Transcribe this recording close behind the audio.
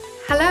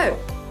Hello.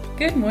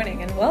 Good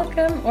morning and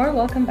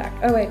welcome back.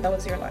 Oh wait, that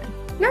was your line.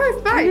 No,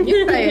 it's fine.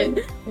 You say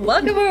it.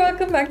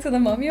 Welcome back to the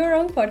Mom You're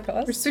Wrong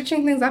podcast. We're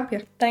switching things up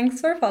here.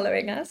 Thanks for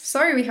following us.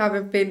 Sorry we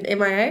haven't been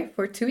MIA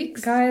for 2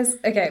 weeks. Guys,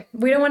 okay,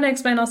 we don't want to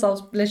explain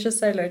ourselves. Let's just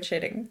say load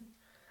shedding.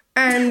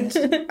 And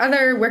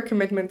other work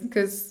commitments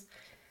because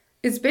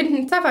it's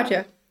been tough out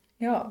here.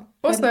 Yeah.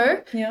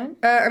 Also,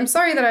 I'm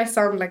sorry that I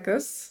sound like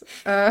this.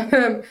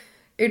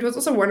 It was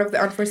also one of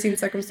the unforeseen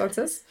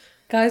circumstances.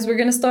 Guys, we're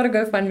going to start a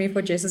GoFundMe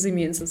for Jess's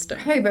immune system.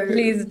 Hey, baby.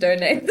 Please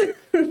donate.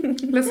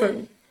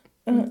 Listen.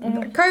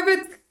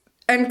 COVID,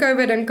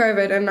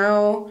 and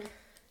now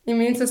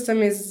immune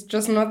system is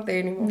just not there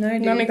anymore. No,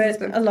 dude,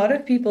 non-existent. but a lot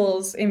of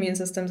people's immune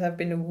systems have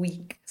been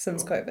weak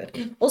since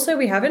COVID. Also,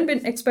 we haven't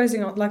been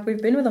exposing, like, we've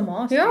been with a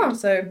mask. Yeah. Dude,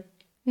 so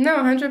no,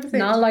 100%.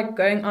 now, like,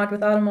 going out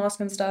without a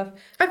mask and stuff.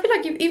 I feel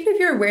like even if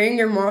you're wearing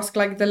your mask,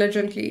 like,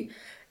 diligently,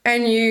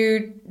 and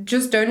you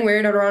just don't wear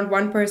it around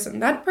one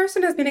person, that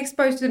person has been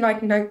exposed to,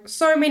 like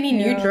so many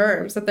new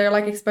germs that they're,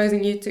 like,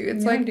 exposing you to.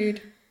 It's like,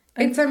 dude.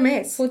 It's a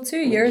mess. For 2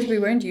 years, we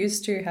weren't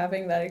used to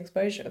having that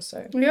exposure,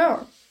 so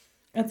Yeah.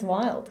 it's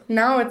wild.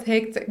 Now it's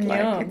hectic. Like,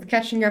 Yeah. it's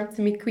catching up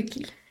to me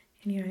quickly.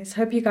 Anyways,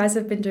 hope you guys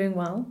have been doing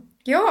well.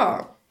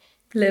 Yeah.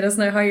 Let us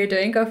know how you're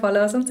doing. Go follow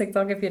us on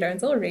TikTok if you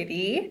don't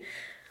already.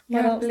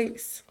 What Yeah, else?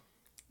 please.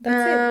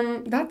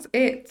 That's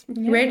it.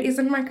 Yeah. Red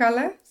isn't my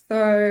color,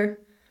 so...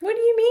 What do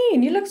you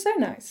mean? You look so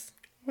nice.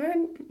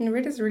 Well,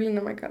 red is really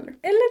not my color.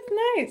 It looks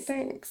nice.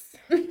 Thanks.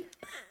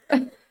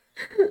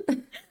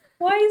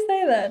 Why you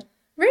say that?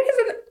 Red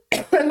isn't,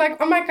 like,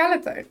 on my color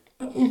tone.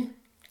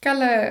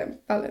 Color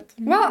palette.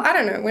 Well, I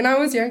don't know. When I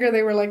was younger,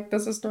 they were like,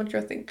 this is not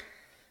your thing.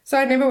 So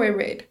I never wear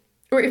red.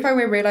 Or if I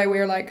wear red, I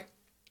wear, like,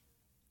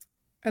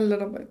 a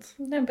little bit.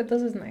 No, but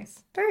this is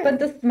nice. Damn. But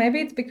this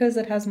maybe it's because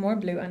it has more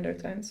blue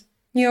undertones.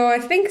 Yeah, I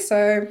think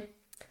so.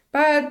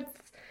 But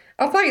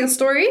I'll tell you the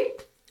story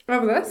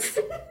of this.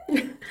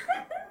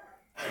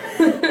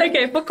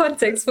 Okay, for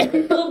context, for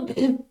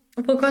the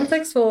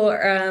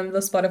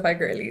Spotify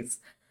girlies.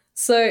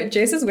 So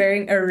Jess is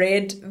wearing a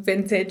red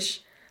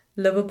vintage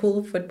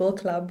Liverpool Football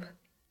Club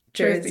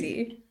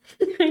jersey.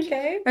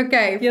 Okay.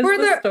 Okay, Here's for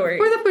the story.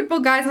 for the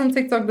football guys on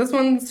TikTok, this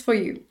one's for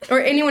you. Or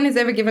anyone who's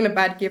ever given a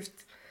bad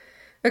gift.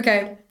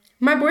 Okay,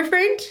 my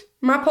boyfriend,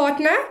 my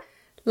partner,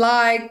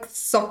 likes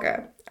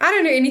soccer. I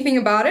don't know anything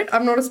about it.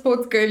 I'm not a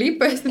sports girly,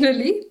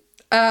 personally.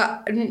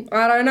 I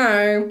don't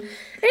know.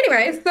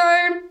 Anyway,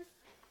 so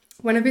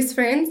one of his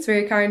friends,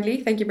 very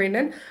kindly, thank you,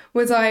 Brendan,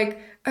 was like,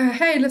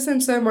 hey,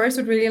 listen, so Morris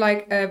would really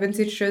like a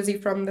vintage jersey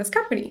from this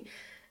company.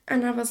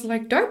 And I was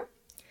like, dope.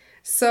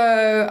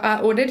 So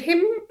I ordered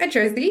him a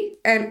jersey,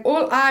 and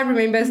all I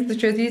remember is the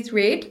jersey is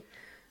red.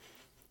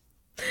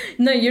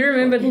 No, you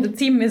remember the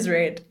team is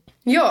red.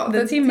 Yeah,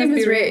 the team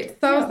is red.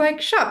 So I was Yeah. like,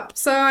 shop.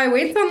 So I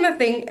went on the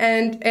thing,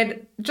 and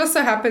it just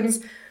so happens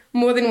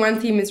more than one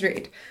team is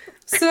red.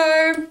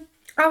 So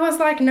I was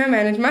like, no,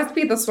 man, it must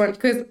be this one,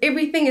 because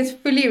everything is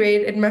fully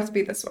red. It must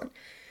be this one.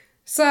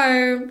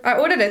 So I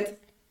ordered it.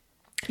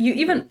 You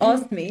even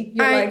asked me.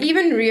 You're I like,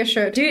 even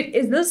reassured. dude,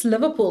 is this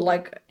Liverpool?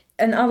 Like,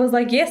 and I was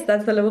like, yes,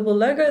 that's the Liverpool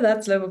logo.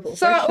 That's Liverpool.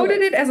 So I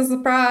ordered it as a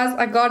surprise.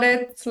 I got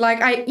it.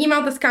 Like, I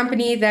emailed this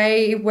company.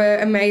 They were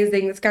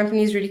amazing. This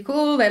company is really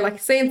cool. They like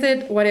sent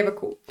it, whatever,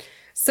 cool.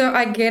 So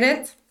I get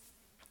it.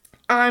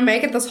 I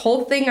make it this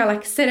whole thing. I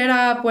like set it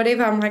up,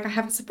 whatever. I'm like, I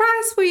have a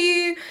surprise for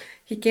you.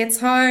 He gets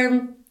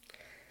home,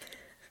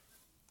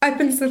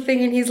 opens the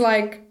thing, and he's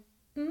like,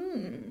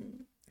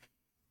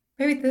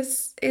 maybe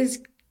this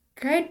is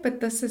great,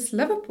 but this is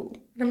Liverpool.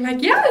 And I'm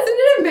like, yeah, isn't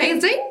it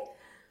amazing?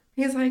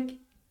 He's like,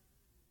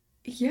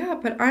 yeah,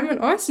 but I'm an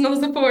Arsenal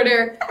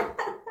supporter.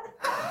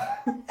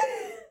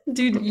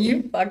 Dude,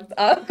 you fucked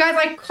up. Guys,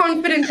 I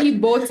confidently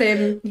bought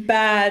him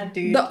Bad,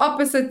 dude. the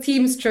opposite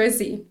team's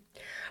jersey.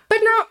 But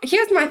now,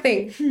 here's my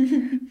thing.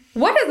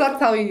 What does that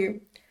tell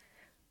you?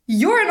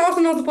 You're an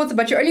Arsenal supporter,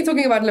 but you're only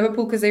talking about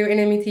Liverpool because they're your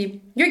enemy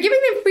team. You're giving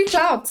them free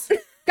clouds.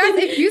 Guys,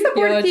 if you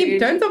support Yeah, a team, dude.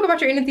 don't talk about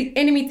your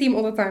enemy team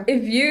all the time.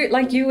 If you,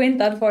 like, you went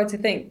that far to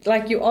think,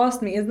 like, you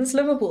asked me, is this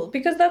Liverpool?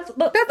 Because that's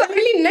That's the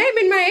only name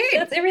in my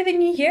head. that's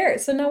everything you hear.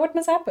 So now what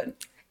must happen?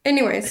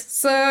 Anyways,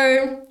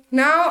 so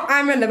now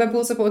I'm a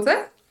Liverpool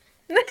supporter.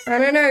 I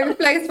don't know who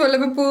plays for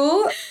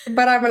Liverpool,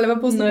 but I'm a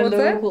Liverpool No, supporter.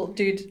 Liverpool,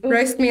 dude. Ooh,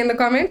 Roast me in the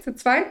comments,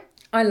 it's fine.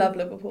 I love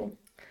Liverpool.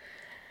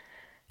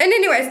 And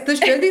anyways, the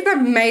jersey is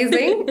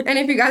amazing. And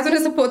if you guys want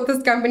to support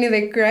this company,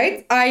 they're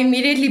great. I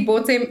immediately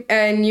bought him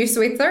a new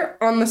sweater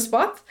on the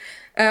spot.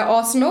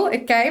 Arsenal,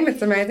 it came.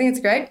 It's amazing. It's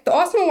great. The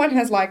Arsenal one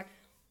has like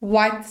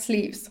white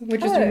sleeves,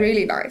 which is Oh,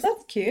 really nice.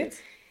 That's cute.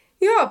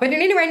 Yeah, but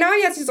anyway, now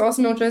he has his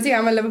Arsenal jersey.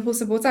 I'm a Liverpool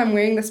supporter. I'm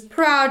wearing this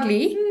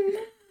proudly.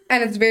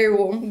 And it's very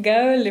warm.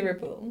 Go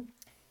Liverpool.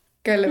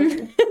 Go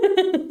Liverpool.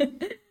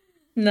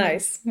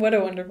 Nice. What a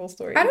wonderful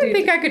story. I don't Dude.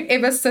 think I could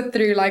ever sit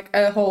through like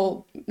a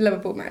whole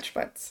Liverpool match,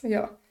 but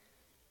yeah.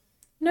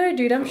 No,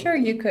 dude, I'm sure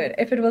you could.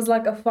 If it was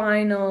like a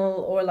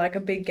final or like a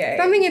big game.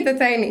 Something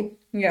entertaining.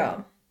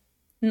 Yeah.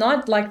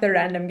 Not like the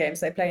random games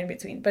they play in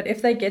between. But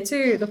if they get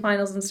to the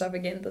finals and stuff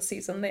again this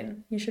season,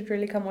 then you should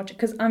really come watch it.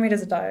 Because Ahmed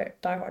is a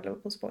diehard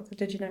Liverpool supporter.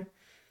 Did you know?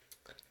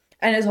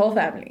 And his whole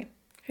family.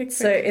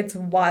 So it's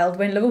wild.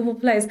 When Liverpool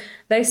plays,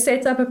 they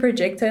set up a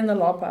projector in the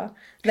lobby.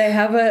 They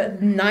have a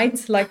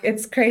night, like,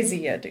 it's crazy,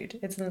 yeah, dude.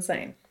 It's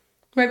insane.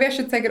 Maybe I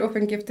should take it off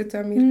and gift it to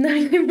Amir. No,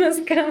 you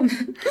must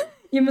come.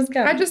 You must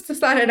come. I just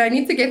decided I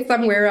need to get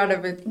somewhere out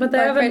of it. But they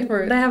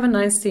have a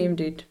nice team,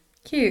 dude.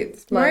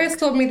 Cute. Marius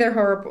told me they're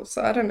horrible,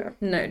 so I don't know.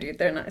 No, dude,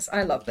 they're nice.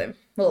 I love them.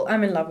 Well,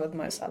 I'm in love with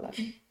Mo Salah.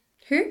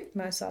 Who?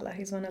 Mo Salah.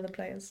 He's one of the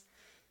players.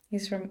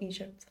 He's from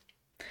Egypt.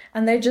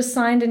 And they just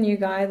signed a new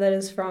guy that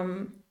is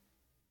from...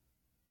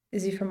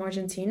 Is he from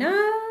Argentina?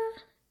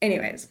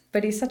 Anyways,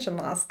 but he's such a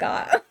nice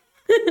guy.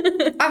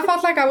 I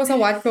felt like I was a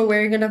white girl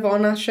wearing a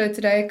Nirvana shirt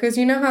today, because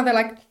you know how they're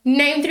like,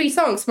 name 3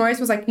 songs. Marius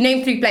was like,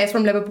 name 3 players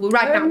from Liverpool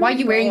right now. Why are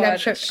you wearing that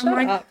shirt? Shut I'm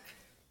like, up.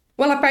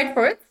 well, I paid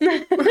for it.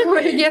 I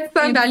want to get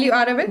some value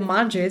out of it.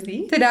 My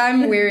jersey. Today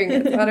I'm wearing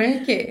it. I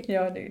don't care.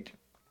 Yeah, dude.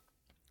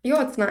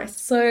 Yeah, it's nice.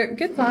 So,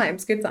 good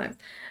times, good times.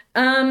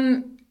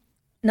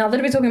 Now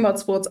that we're talking about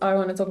sports, I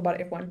want to talk about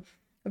F1.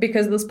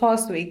 Because this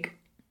past week,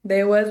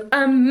 there was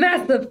a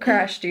massive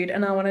crash, dude,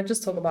 and I want to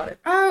just talk about it.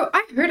 Oh,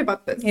 I heard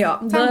about this.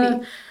 Yeah, Tell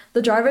me.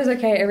 The driver's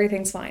okay,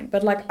 everything's fine.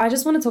 But, like, I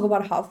just want to talk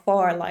about how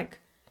far, like,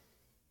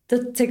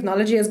 the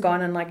technology has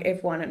gone in, like,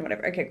 F1 and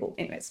whatever. Okay, cool.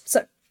 Anyways,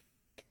 so...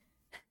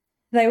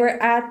 They were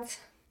at...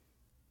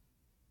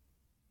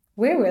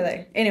 Where were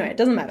they? Anyway, it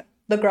doesn't matter.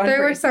 The Grand Prix.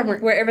 They were somewhere.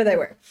 Wherever they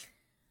were.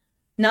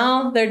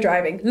 Now they're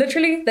driving.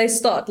 Literally, they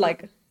start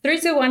like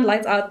 3, 2, 1,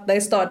 lights out. They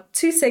start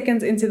 2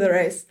 seconds into the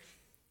race.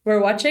 We're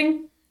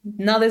watching.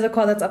 Now there's a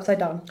car that's upside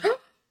down.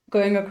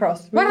 Going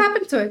across. What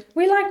happened to it?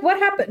 We're like, what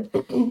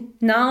happened?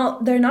 Now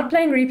they're not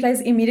playing replays.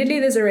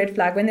 Immediately there's a red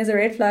flag. When there's a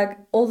red flag,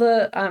 all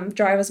the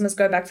drivers must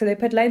go back to their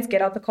pit lanes,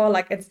 get out the car,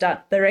 like it's done.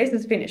 The race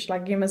is finished.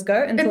 Like you must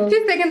go until It's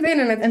 2 seconds in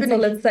and it's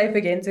until finished. it's safe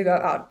again to go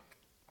out.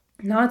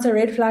 Now it's a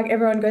red flag.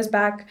 Everyone goes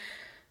back.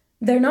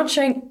 They're not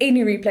showing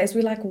any replays.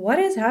 We're like, what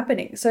is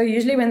happening? So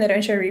usually when they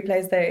don't show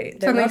replays, they're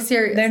Something not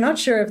serious. They're not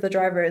sure if the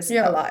driver is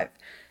alive.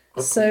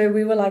 So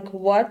we were like,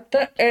 what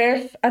the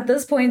F? At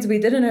this point, we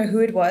didn't know who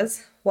it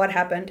was, what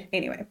happened.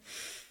 Anyway.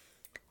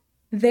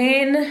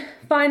 Then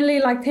finally,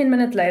 like 10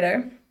 minutes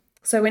later,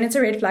 so when it's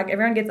a red flag,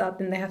 everyone gets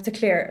up and they have to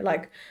clear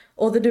like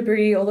all the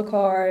debris, all the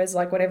cars,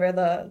 like whatever,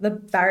 the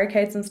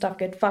barricades and stuff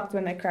get fucked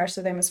when they crash,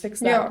 so they must fix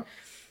that. Yeah.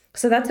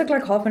 So that took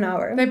like half an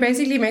hour. They're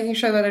basically making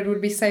sure that it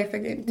would be safe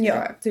again to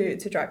drive.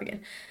 To drive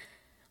again.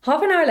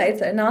 Half an hour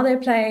later, now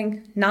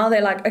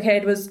they're like, okay,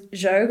 it was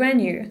Zhou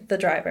Guanyu, the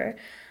driver.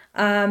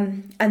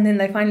 And then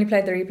they finally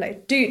played the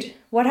replay. Dude,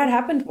 what had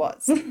happened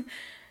was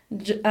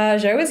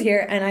Zhou was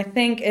here, and I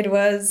think it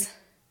was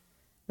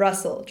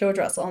George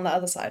Russell on the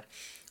other side,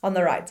 on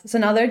the right. So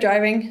now they're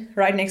driving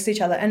right next to each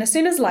other. And as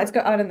soon as lights go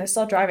out and they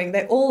start driving,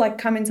 they all like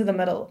come into the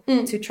middle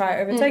to try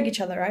overtake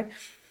each other, right?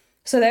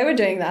 So they were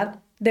doing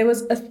that. There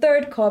was a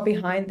third car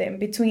behind them,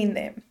 between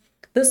them.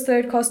 This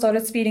third car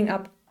started speeding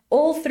up.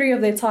 All 3 of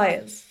their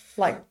tires,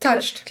 like,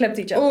 clipped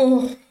each other.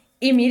 Oh.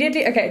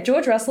 Immediately, okay,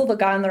 George Russell, the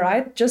guy on the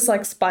right, just,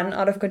 like, spun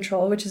out of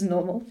control, which is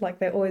normal. Like,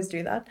 they always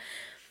do that.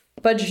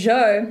 But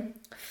Zhou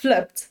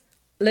flipped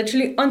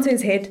literally onto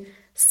his head,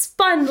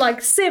 spun,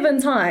 like, 7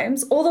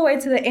 times, all the way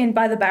to the end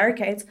by the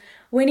barricades.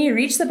 When he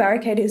reached the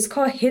barricade, his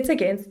car hit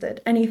against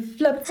it, and he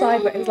flipped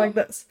sideways like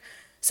this.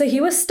 So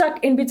he was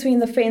stuck in between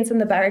the fence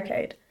and the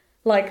barricade.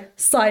 Like,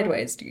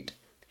 sideways, dude.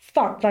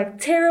 Fuck, like,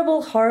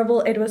 terrible,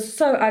 horrible. It was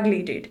so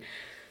ugly, dude.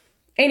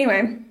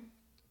 Anyway,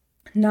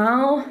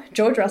 now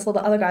George Russell,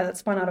 the other guy that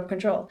spun out of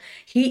control,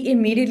 he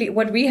immediately,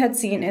 what we had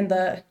seen in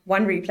the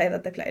one replay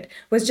that they played,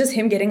 was just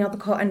him getting out the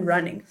car and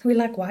running. So we're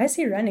like, why is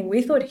he running?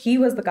 We thought he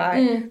was the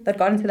guy that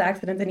got into the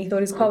accident, and he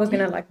thought his car was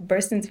going to, like,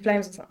 burst into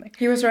flames or something.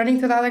 He was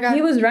running to the other guy?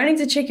 He was running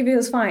to check if he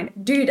was fine.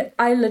 Dude,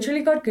 I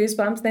literally got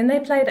goosebumps. Then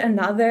they played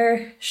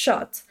another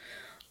shot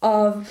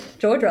of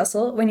George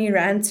Russell when he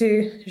ran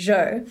to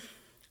Zhou,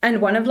 and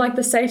one of like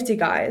the safety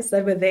guys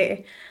that were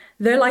there,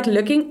 they're like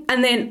looking,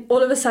 and then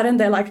all of a sudden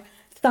they're like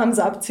thumbs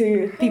up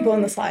to people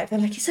on the side. They're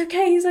like, he's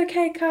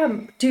okay,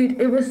 come.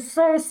 Dude, it was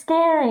so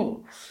scary.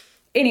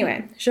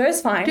 Anyway, Zhou's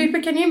fine. Dude,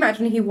 but can you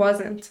imagine he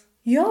wasn't?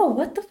 Yo,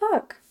 what the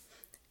fuck?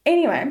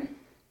 Anyway.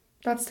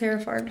 That's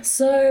terrifying.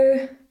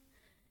 So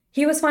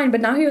he was fine, but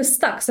now he was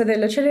stuck. So they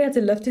literally had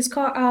to lift his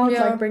car out,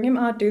 like bring him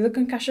out, do the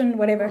concussion,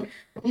 whatever.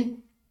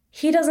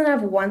 He doesn't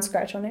have one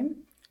scratch on him.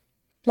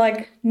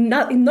 Like,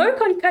 no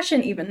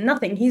concussion even,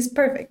 nothing. He's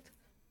perfect.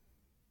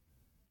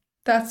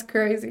 That's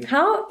crazy.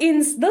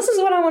 This is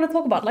what I want to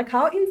talk about. Like,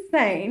 how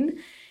insane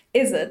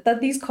is it that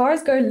these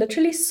cars go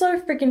literally so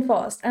freaking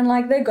fast? And,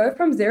 like, they go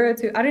from 0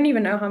 to, I don't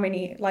even know how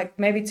many, like,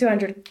 maybe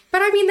 200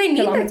 But, I mean, they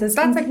need it. That's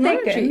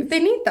technology. Seconds. They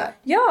need that.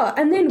 Yeah,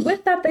 and then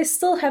with that, they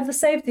still have the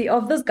safety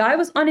of this guy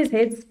was on his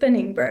head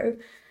spinning, bro.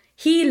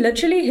 He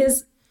literally,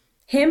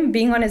 him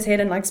being on his head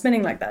and like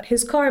spinning like that,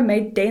 his car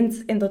made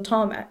dents in the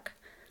tarmac.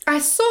 I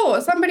saw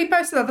somebody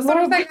posted that. That's what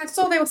I'm saying. I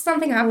saw there was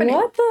something happening.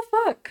 What the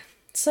fuck?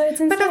 So it's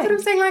insane. But that's what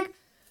I'm saying. Like,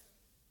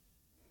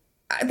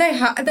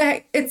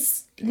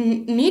 it's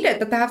needed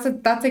that they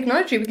have that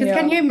technology, because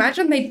can you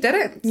imagine they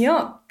didn't?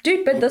 Yeah,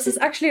 dude, but this is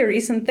actually a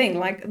recent thing.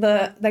 Like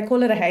they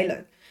call it a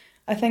halo.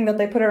 I think that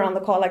they put around the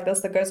car like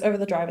this that goes over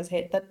the driver's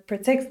head that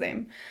protects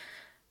them.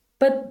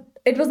 But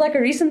it was like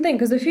a recent thing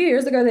because a few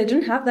years ago they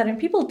didn't have that and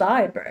people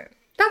died, bro.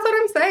 That's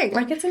what I'm saying.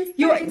 Like, it's insane.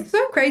 It's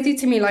so crazy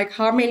to me, like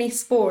how many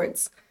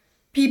sports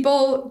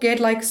people get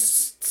like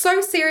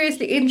so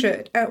seriously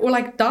injured or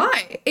like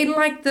die in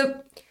like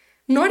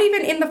not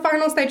even in the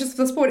final stages of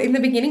the sport, in the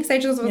beginning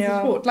stages of the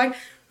sport. Like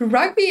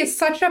rugby is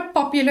such a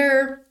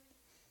popular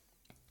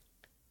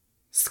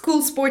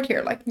school sport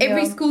here. Like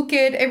every school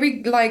kid,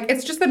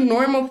 it's just a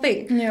normal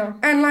thing. Yeah.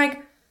 And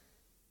like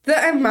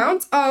the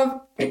amount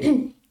of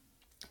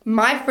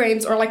my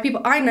friends or like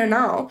people I know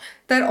now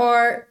that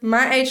are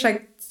my age,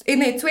 like in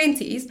their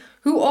 20s,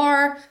 who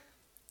are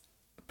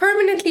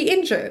permanently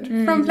injured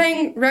from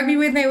playing rugby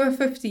when they were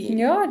 15.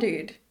 Yeah,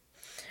 dude.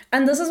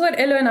 And this is what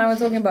Ella and I were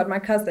talking about. My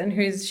cousin,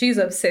 she's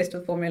obsessed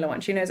with Formula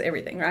One. She knows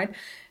everything, right?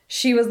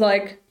 She was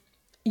like,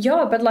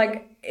 yeah, but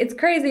like, it's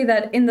crazy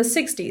that in the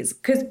 60s,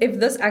 because if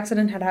this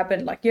accident had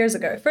happened like years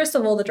ago, first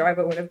of all, the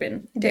driver would have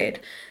been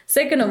dead.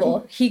 Second of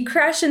all, he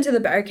crashed into the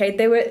barricade.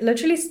 There were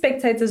literally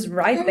spectators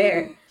right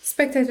there.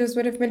 Spectators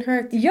would have been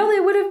hurt. Yeah, they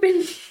would have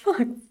been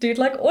fucked, dude.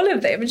 Like all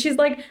of them. And she's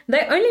like,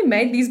 they only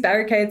made these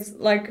barricades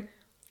like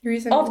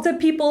after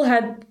people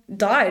had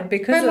died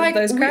because of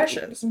those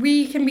crashes.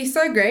 We can be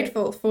so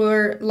grateful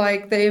for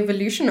like the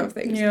evolution of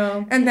things.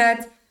 Yeah. And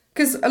that,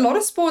 because a lot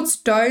of sports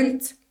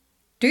don't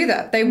do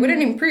that. They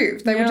wouldn't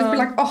improve. They would just be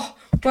like, oh,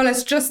 well,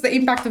 it's just the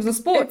impact of the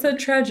sport. It's a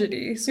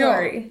tragedy.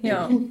 Sorry.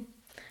 Yeah.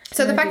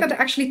 So the fact that it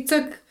actually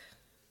took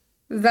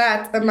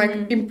that and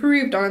like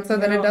improved on it so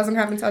that it doesn't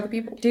happen to other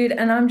people. Dude,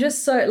 and I'm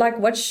just so like,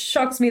 what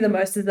shocks me the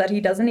most is that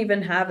he doesn't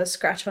even have a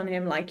scratch on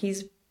him. Like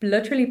he's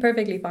literally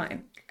perfectly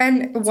fine.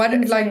 And what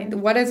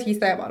does he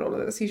say about all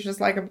of this? He's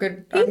just like, I'm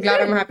good. I'm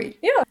glad. I'm happy.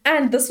 Yeah.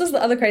 And this was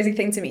the other crazy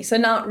thing to me. So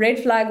now red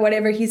flag,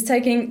 whatever, he's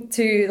taking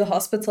to the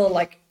hospital,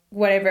 like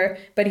whatever,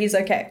 but he's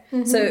okay.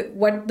 So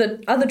what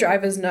the other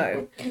drivers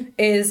know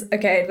is,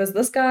 okay, it was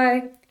this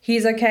guy.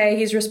 He's okay.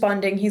 He's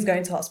responding. He's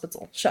going to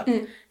hospital. Sure.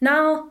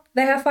 Now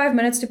they have 5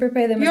 minutes to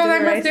prepare them. They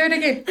must do it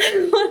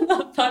again.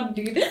 Not fun,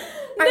 dude.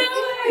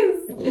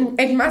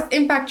 It must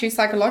impact you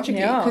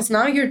psychologically because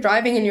now you're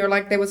driving and you're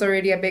like, there was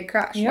already a big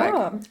crash.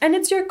 Yeah. And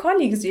it's your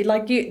colleagues, dude.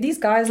 Like these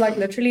guys, like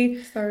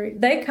literally,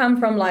 they come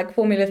from like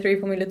Formula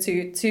 3, Formula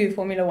 2 to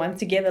Formula 1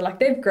 together. Like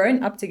they've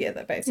grown up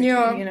together, basically,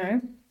 you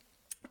know?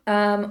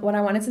 What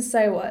I wanted to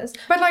say was...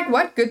 But like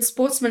what good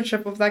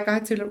sportsmanship of that guy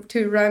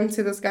to run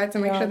to this guy to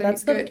make sure that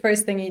he's good. That's the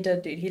first thing he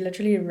did, dude. He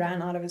literally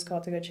ran out of his car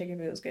to go check if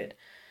it was good.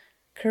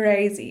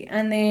 Crazy.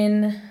 And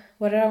then...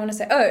 What did I want to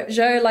say? Oh,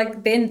 Joe,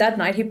 like, then that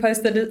night he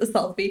posted a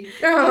selfie.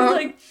 I was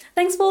like,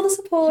 thanks for all the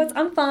support.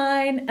 I'm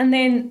fine. And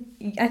then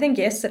I think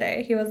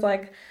yesterday he was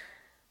like,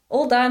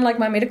 all done. Like,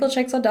 my medical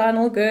checks are done.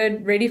 All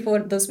good. Ready for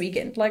this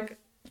weekend. Like,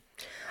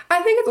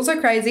 I think it's also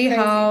crazy.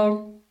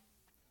 How...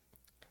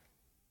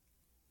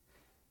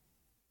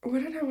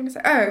 What did I want to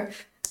say? Oh,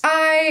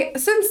 I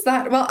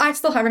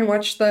still haven't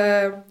watched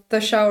the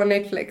show on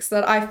Netflix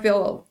that I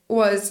feel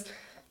was...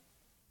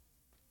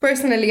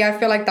 Personally, I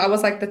feel like that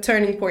was like the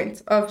turning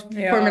point of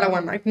Formula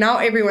One. Like now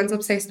everyone's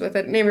obsessed with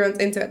it and everyone's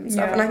into it and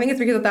stuff. And I think it's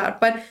because of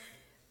that. But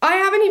I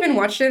haven't even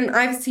watched it, and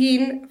I've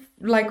seen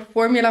like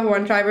Formula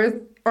One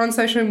drivers on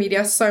social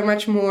media so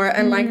much more,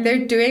 and like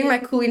they're doing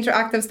like cool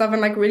interactive stuff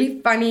and like really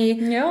funny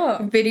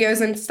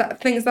videos and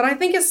things that I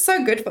think is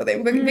so good for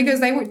them because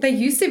they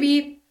used to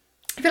be.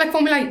 I feel like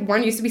Formula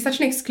One used to be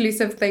such an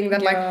exclusive thing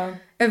that like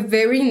a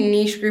very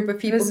niche group of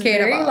people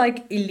cared about.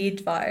 Like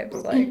elite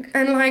vibes, like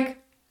and like.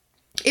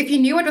 If you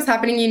knew what was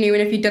happening, you knew,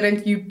 and if you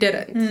didn't, you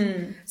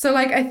didn't. So,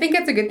 like, I think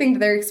it's a good thing that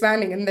they're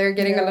expanding and they're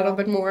getting a little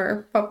bit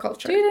more pop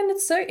culture. Dude, and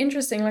it's so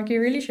interesting. Like,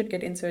 you really should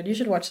get into it. You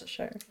should watch the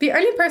show. The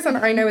only person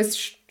I know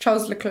is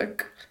Charles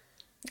Leclerc.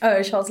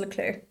 Oh, Charles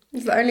Leclerc.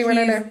 He's the only one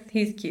I know.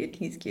 He's cute.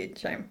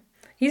 Shame.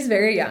 He's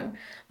very young.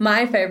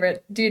 My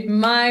favorite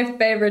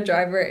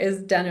driver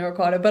is Daniel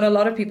Ricciardo, but a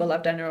lot of people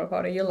love Daniel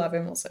Ricciardo. You'll love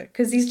him also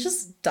because he's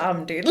just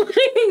dumb, dude. Like,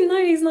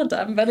 no, he's not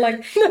dumb, but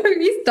like, no,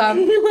 he's dumb.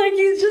 Like,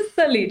 he's just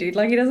silly, dude.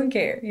 Like, he doesn't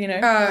care, you know?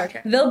 Oh,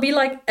 okay. They'll be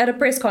like at a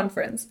press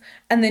conference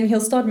and then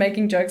he'll start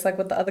making jokes like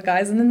with the other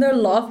guys and then they're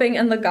laughing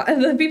and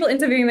the people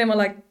interviewing them are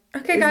like,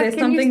 okay, guys, is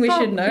there something we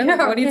should know? Like,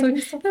 what are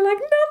you talking about? They're like,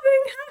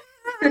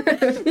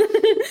 nothing.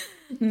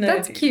 No,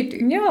 that's cute,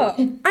 dude. Yeah.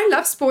 I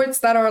love sports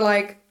that are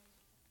like,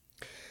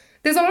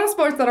 there's a lot of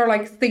sports that are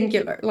like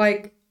singular,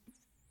 like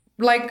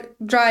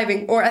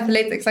driving or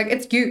athletics. Like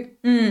it's you.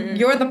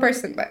 You're the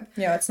person, but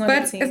it's not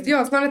a team.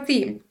 It's not a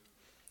team.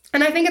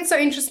 And I think it's so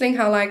interesting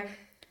how like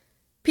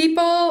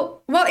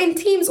people, well, in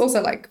teams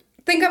also, like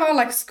think about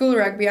like school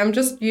rugby. I'm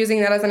just using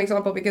that as an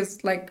example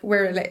because like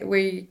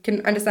we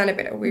can understand it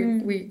better.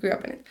 We grew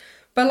up in it,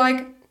 but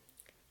like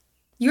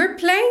you're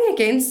playing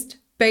against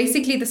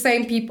basically the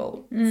same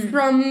people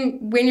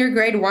from when you're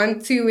grade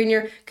 1 to when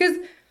you're because.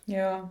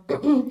 Yeah.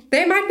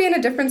 They might be in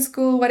a different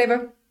school,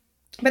 whatever.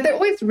 But they're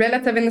always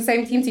relative in the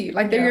same team to you.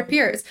 Like, they're your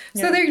peers.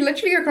 So Yeah. they're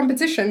literally your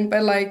competition,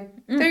 but, like,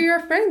 they're your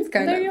friends,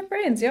 kind of. They're your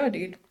friends, yeah,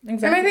 dude.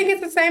 Exactly. And I think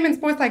it's the same in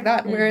sports like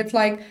that, where it's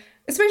like,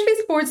 especially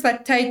sports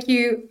that take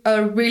you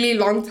a really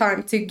long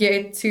time to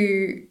get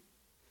to,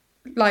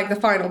 like, the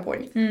final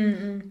point.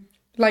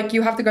 Like,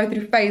 you have to go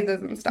through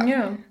phases and stuff.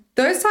 Yeah.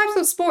 Those types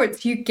of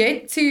sports, you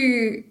get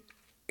to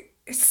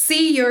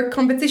see your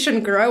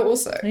competition grow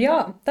also.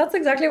 Yeah, that's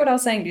exactly what I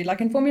was saying, dude.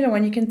 Like in Formula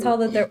One, you can tell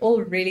that they're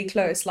all really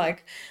close.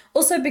 Like,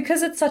 also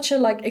because it's such a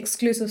like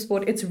exclusive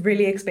sport, it's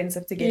really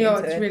expensive to get into Yeah,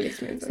 it's it. really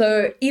expensive.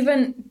 So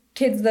even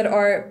kids that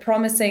are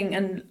promising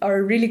and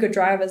are really good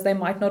drivers, they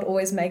might not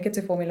always make it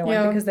to Formula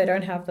One because they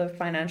don't have the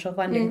financial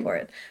funding for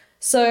it.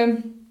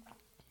 So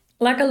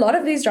like a lot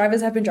of these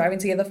drivers have been driving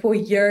together for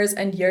years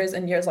and years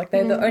and years. Like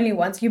they're the only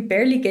ones. You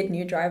barely get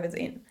new drivers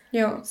in.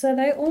 Yeah. So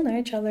they all know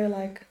each other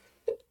like...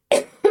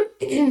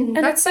 And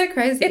that's so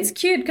crazy. It's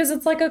cute because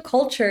it's like a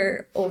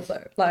culture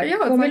also. Like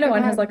Formula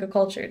One has like a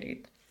culture,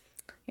 dude.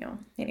 Yeah.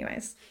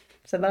 Anyways,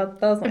 so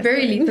that was a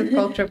very elitist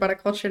culture, but a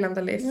culture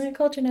nonetheless. A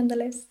culture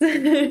nonetheless.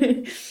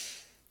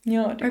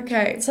 Yeah. Dude.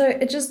 Okay. So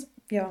it just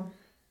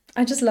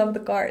I just love the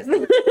cars.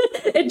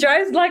 It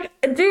drives like,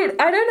 dude.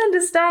 I don't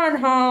understand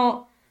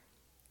how.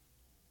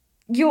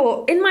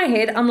 In my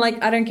head, I'm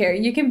like, I don't care.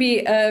 You can be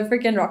a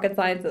freaking rocket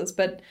scientist,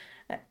 but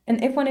an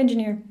F1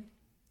 engineer,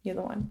 you're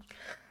the one.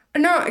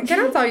 No, can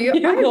I tell you,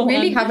 I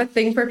really have a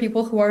thing for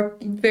people who are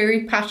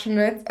very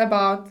passionate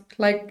about,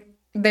 like,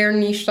 their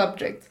niche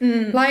subject.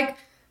 Like,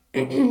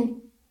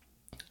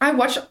 I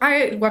watch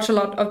a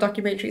lot of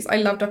documentaries. I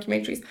love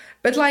documentaries.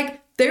 But,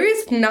 like, there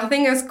is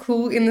nothing as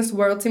cool in this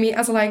world to me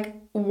as, like,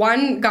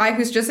 one guy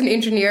who's just an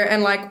engineer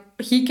and, like,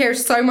 he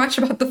cares so much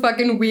about the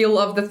fucking wheel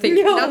of the thing.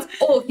 No, that's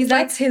all.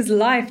 That's his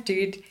life,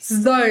 dude.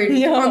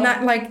 Zoned on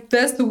that, like,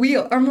 there's the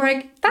wheel. I'm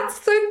like,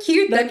 that's so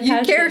cute that you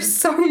care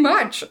so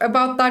much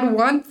about that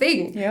one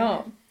thing.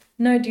 Yeah.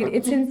 No, dude,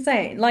 it's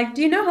insane. Like,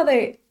 do you know how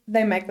they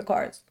make the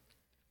cars?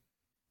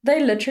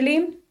 They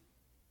literally,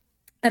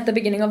 at the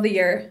beginning of the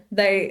year,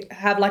 they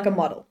have like a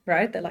model,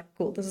 right? They're like,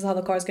 cool, this is how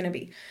the car is going to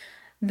be.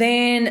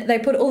 Then they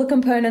put all the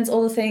components,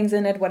 all the things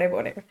in it,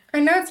 whatever. I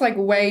know it's like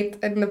weight,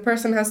 and the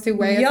person has to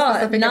weigh a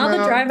specific now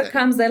amount. the driver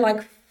comes, they're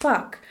like,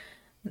 fuck.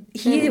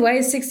 He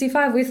weighs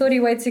 65. We thought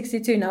he weighed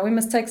 62. Now we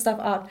must take stuff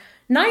out.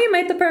 Now you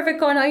made the perfect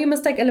car. Now you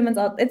must take elements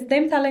out. It's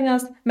them telling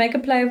us, make a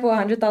play for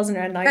 100,000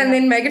 Rand. And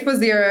then make it for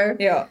 0.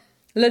 Yeah,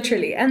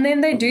 literally. And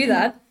then they do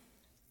that.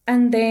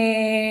 And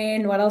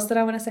then, what else did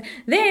I want to say?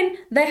 Then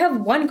they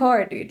have one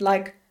car, dude.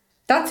 Like,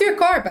 that's your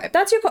car, babe.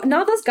 That's your car.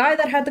 Now this guy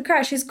that had the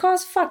crash, his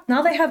car's fucked.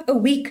 Now they have a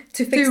week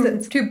to fix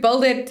it. To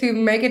build it, to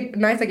make it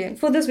nice again.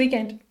 For this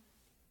weekend.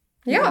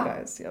 Yeah.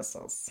 Guys,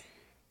 yes.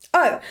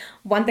 Oh,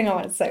 one thing I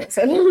want to say.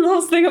 So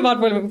last thing about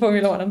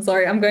Formula One. I'm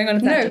sorry. I'm going on a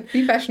tangent. No,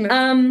 be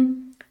passionate.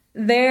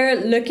 They're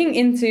looking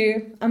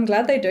into... I'm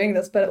glad they're doing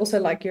this, but also,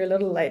 like, you're a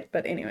little late.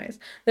 But anyways,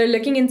 they're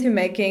looking into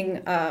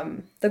making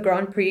the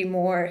Grand Prix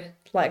more...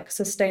 like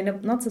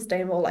not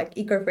sustainable, like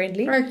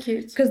eco-friendly. Oh,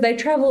 cute. Because they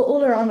travel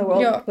all around the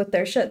world with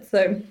their shit.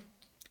 So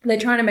they're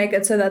trying to make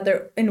it so that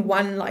they're in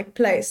one like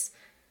place.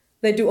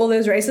 They do all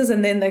those races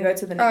and then they go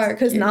to the next.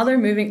 Because now they're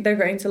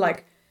going to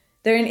like,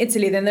 they're in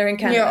Italy, then they're in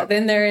Canada,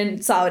 then they're in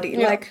Saudi.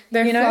 Like,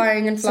 they're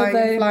flying and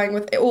flying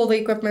with all the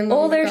equipment.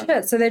 All their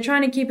shit. So they're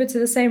trying to keep it to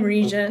the same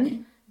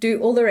region,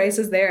 do all the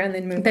races there and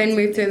then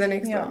move to the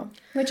next one.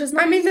 Which is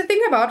nice. I mean, the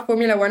thing about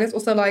Formula One is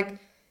also like,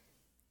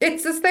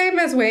 it's the same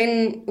as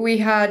when we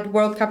had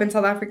World Cup in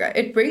South Africa.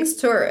 It brings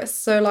tourists.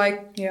 So,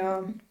 like,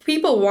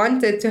 people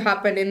want it to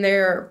happen in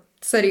their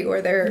city or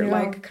their,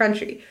 like,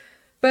 country.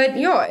 But,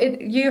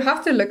 you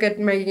have to look at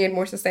making it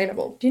more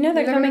sustainable. Do you know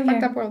they're coming here?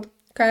 Fucked up world.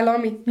 Okay, allow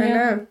me. I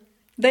know.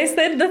 They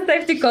said the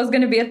safety car is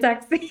going to be a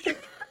taxi.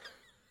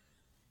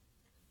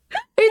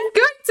 It's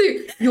going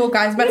to. Yo,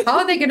 guys, but how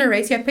are they going to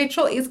race here?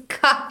 Petrol is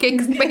cuck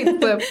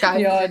expensive,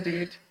 guys. Yeah,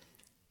 dude.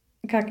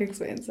 Cuck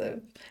expensive.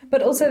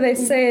 But also they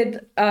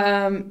said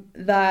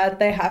that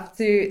they have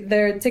to,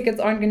 their tickets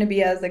aren't going to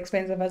be as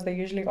expensive as they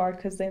usually are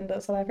because then the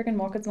South African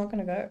market's not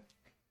going to go.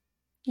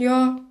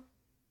 Yeah.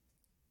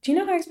 Do you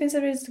know how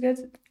expensive it is to go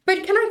to?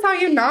 But can I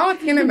tell you now,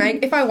 it's going to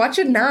make, if I watch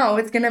it now,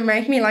 it's going to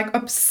make me like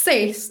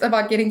obsessed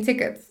about getting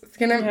tickets. It's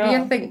going to be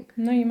a thing.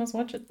 No, you must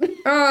watch it.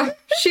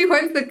 She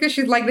wants it because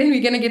she's like, then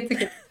we're going to get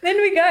tickets. Then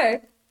we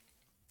go.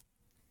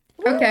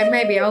 Okay,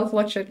 maybe I'll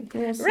watch it.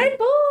 Red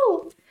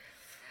Bull!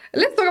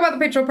 Let's talk about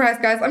the petrol price,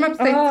 guys. I'm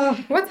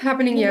upset. What's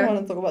happening here? I don't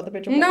want to talk about the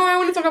petrol price. No, I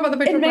want to talk about the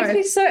petrol price. It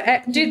makes me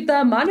so... Dude, the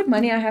amount of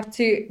money I have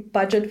to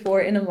budget for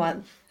in a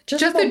month.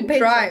 Just to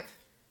drive.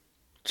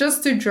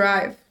 Just to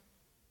drive.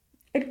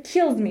 It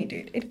kills me,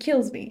 dude. It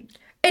kills me.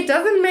 It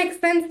doesn't make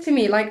sense to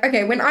me. Like,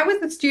 okay, when I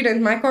was a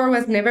student, my car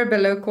was never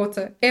below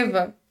quarter.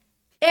 Ever.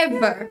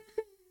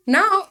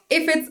 Now,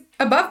 if it's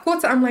above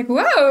quarter, I'm like,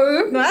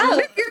 whoa. Wow.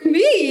 Look at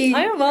me.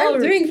 I'm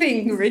doing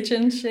things. Rich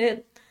and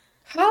shit.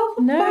 How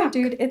the fuck?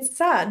 Dude, it's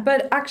sad.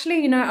 But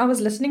actually, I was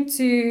listening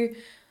to,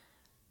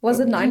 was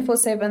it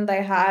 947?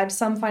 They had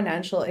some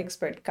financial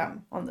expert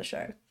come on the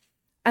show.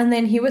 And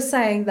then he was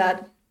saying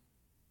that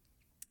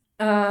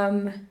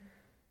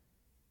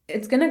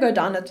it's going to go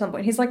down at some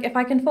point. He's like, if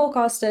I can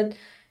forecast it,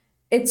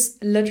 it's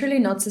literally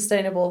not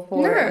sustainable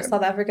for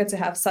South Africa to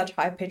have such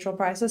high petrol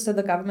prices. So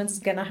the government is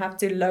going to have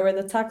to lower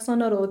the tax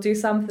on it or do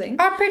something.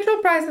 Our petrol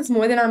price is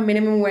more than our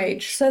minimum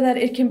wage. So that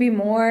it can be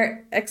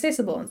more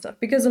accessible and stuff.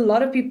 Because a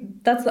lot of people,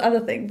 that's the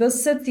other thing.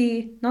 This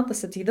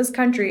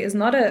country is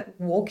not a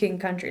walking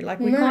country. Like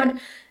we can't,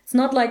 it's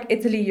not like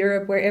Italy,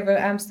 Europe, wherever,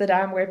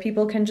 Amsterdam, where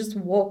people can just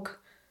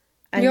walk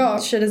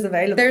and shit is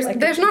available.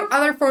 There's not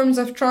other forms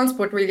of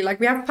transport really.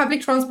 Like we have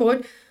public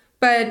transport,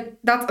 but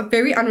that's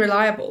very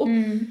unreliable.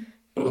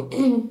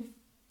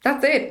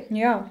 That's it.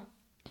 Yeah.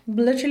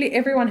 Literally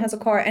everyone has a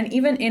car, and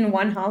even in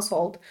one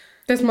household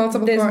there's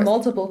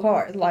multiple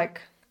cars.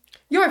 Like,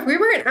 if we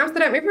were in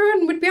Amsterdam,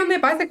 everyone would be on their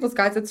bicycles,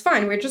 guys. It's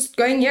fine. We're just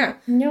going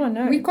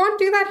no we can't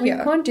do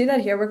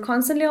that here. We're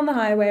constantly on the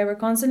highway. We're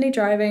constantly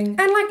driving,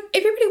 and like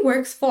everybody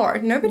works far.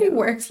 Nobody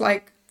works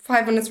like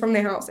 5 minutes from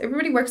their house.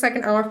 Everybody works like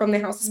an hour from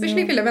their house,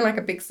 especially if you live in like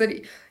a big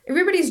city.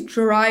 Everybody's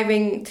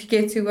driving to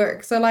get to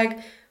work, so like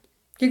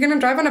you're gonna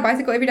drive on a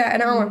bicycle every day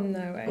an hour.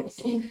 No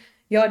way.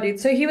 Yeah, dude.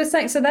 So he was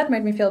saying, so that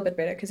made me feel a bit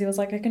better because he was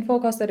like, I can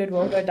forecast that it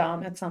will go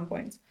down at some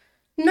point.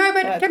 No,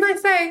 but can I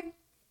say,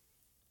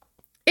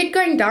 it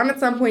going down at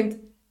some point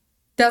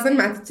doesn't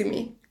matter to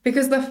me,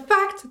 because the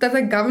fact that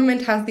the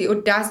government has the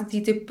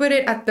audacity to put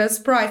it at this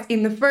price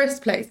in the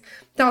first place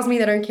tells me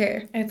they don't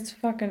care. It's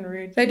fucking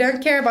rude. They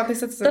don't care about the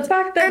citizens. The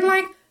fact that... And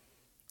like,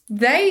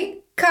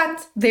 they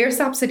cut their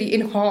subsidy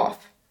in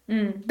half.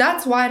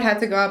 That's why it had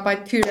to go up by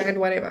 2 rand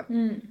whatever.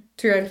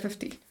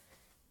 2.50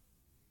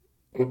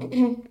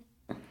 rand.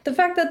 The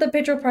fact that the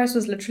petrol price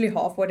was literally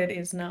half what it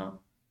is now.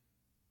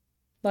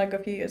 Like a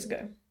few years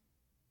ago.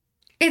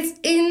 It's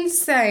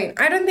insane.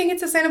 I don't think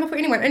it's sustainable for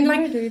anyone. And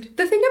like,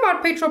 the thing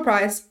about petrol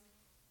price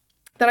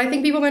that I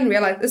think people don't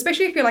realize,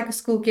 especially if you're like a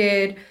school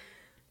kid,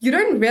 you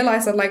don't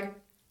realize that like,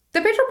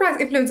 the petrol price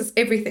influences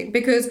everything,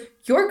 because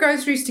your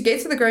groceries, to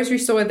get to the grocery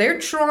store, they're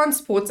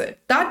transported.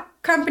 That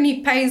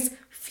company pays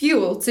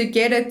fuel to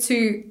get it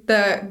to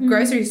the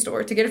grocery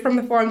store, to get it from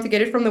the farm, to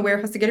get it from the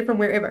warehouse, to get it from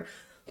wherever.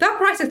 That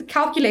price is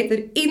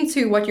calculated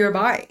into what you're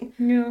buying.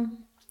 Yeah.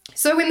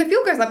 So when the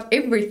fuel goes up,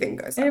 everything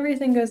goes up.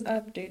 Everything goes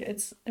up, dude.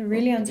 It's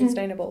really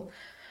unsustainable.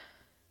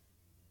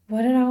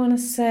 What did I want to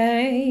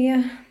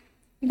say?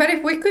 But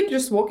if we could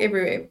just walk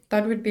everywhere,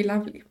 that would be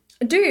lovely.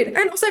 Dude.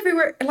 And also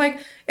everywhere, like,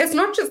 it's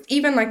not just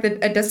even like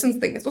a distance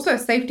thing. It's also a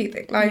safety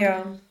thing. Like,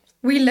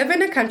 we live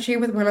in a country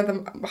with one of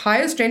the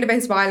highest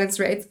gender-based violence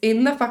rates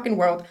in the fucking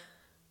world.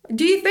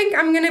 Do you think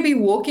I'm going to be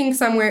walking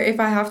somewhere if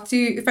I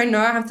know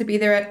I have to be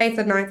there at 8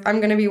 at night, I'm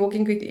going to be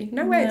walking quickly?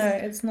 No way. No,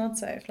 it's not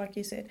safe, like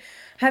you said.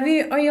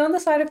 Are you on the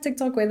side of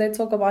TikTok where they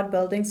talk about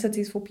building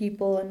cities for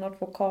people and not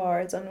for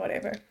cars and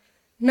whatever?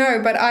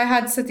 No, but I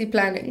had city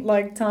planning.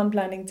 Like town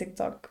planning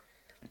TikTok.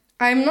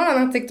 I'm not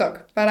on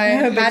TikTok, but I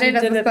had it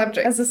as a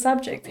subject. As a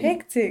subject.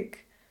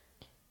 Hectic.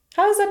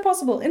 How is that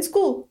possible? In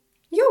school?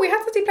 Yeah, we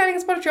had city planning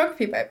as part of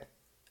geography, babe.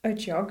 Oh,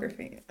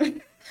 geography.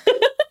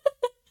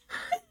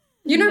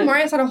 You know,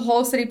 Marius had a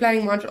whole city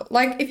planning module.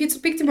 Like, if you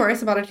speak to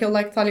Marius about it, he'll,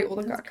 like, tell you all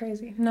the That's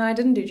crazy. No, I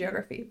didn't do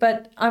geography,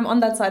 but I'm on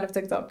that side of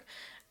TikTok.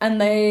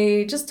 And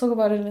they just talk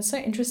about it, and it's so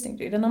interesting,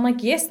 dude. And I'm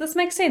like, yes, this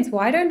makes sense.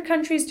 Why don't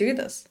countries do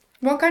this?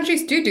 Well,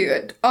 countries do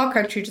it. Our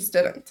country just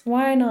didn't.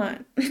 Why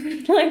not?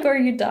 Like, are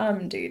you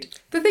dumb, dude?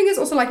 The thing is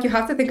also, like, you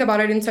have to think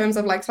about it in terms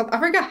of, like, South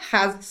Africa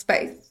has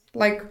space.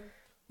 Like,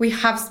 we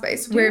have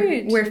space.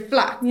 We're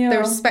flat. Yeah.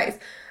 There's space.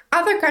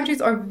 Other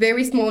countries are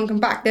very small and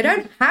compact. They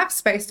don't have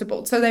space to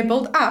build. So they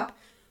build up,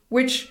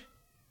 which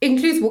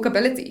includes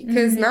walkability.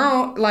 Because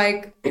now,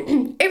 like,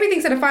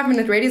 everything's at a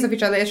 5-minute radius of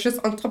each other. It's just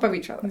on top of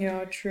each other.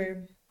 Yeah,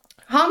 true.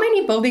 How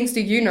many buildings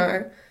do you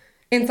know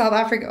in South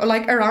Africa, or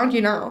like around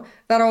you now,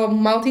 that are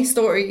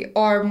multi-story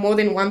or more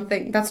than one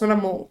thing? That's not a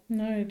mall.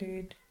 No,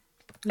 dude.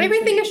 Literally.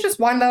 Everything is just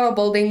one little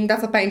building.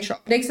 That's a paint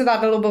shop. Next to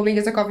that little building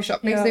is a coffee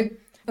shop.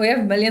 We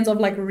have millions of,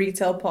 like,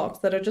 retail parks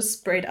that are just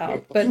spread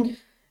out. But...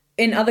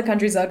 in other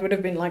countries, that would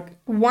have been like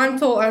one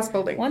tall-ass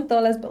building.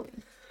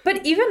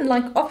 But even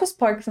like office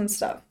parks and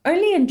stuff,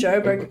 only in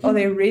Joburg are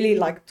there really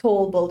like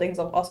tall buildings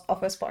of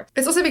office parks.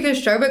 It's also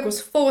because Joburg was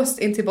forced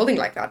into building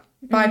like that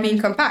by being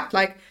compact.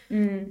 Like,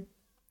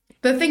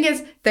 the thing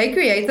is, they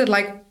created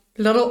like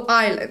little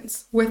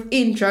islands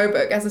within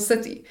Joburg as a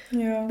city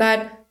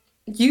that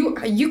you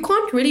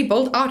can't really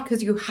build out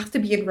because you have to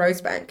be in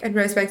Rosebank, and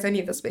Rosebank's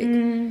only this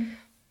big.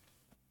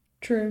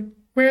 True.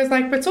 Whereas,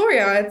 like,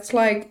 Pretoria, it's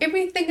like,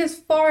 everything is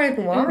far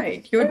and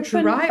wide. You're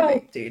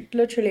driving. Dude,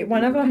 literally.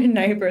 One of our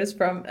neighbors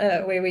from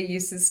where we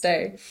used to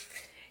stay,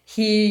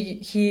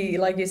 he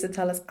like, used to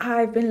tell us,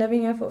 I've been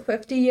living here for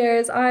 50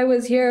 years. I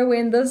was here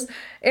when this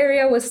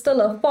area was still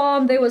a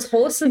farm. There was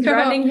horses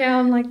running here.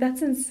 I'm like,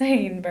 that's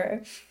insane,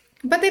 bro.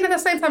 But then at the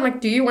same time,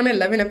 like, do you want to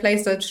live in a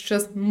place that's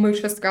just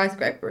much for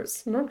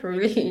skyscrapers? Not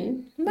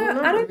really.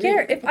 No, I don't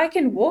care. If I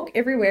can walk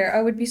everywhere,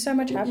 I would be so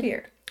much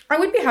happier. I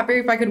would be happier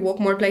if I could walk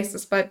more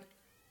places, but...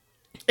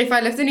 if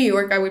I lived in New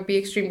York, I would be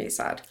extremely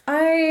sad.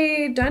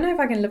 I don't know if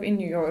I can live in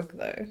New York,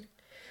 though.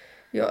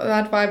 Yeah,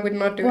 that vibe would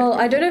not do it. Well,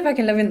 I don't know if I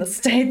can live in the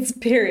States,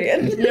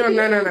 period. No.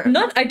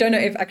 Not, I don't know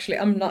if actually,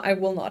 I'm not, I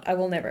will not, I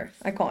will never,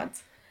 I can't.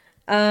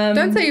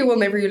 Don't say you will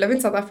never. You live in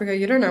South Africa.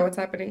 You don't know what's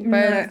happening.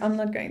 But, No, I'm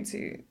not going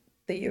to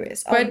the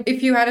US. But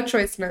if you had a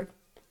choice, no.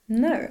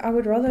 No, I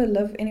would rather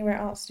live anywhere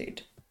else,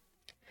 dude.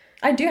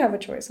 I do have a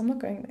choice. I'm not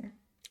going there.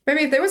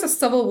 Maybe if there was a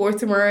civil war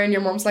tomorrow and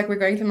your mom's like, we're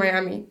going to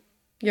Miami,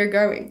 you're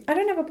going. I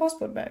don't have a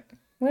passport back.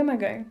 Where am I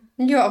going?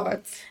 Yeah,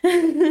 but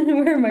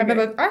Where am I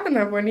going? I don't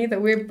have one either.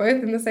 We're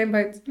both in the same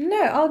boat.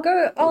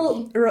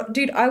 No,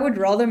 dude, I would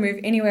rather move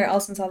anywhere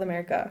else in South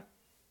America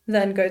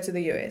than go to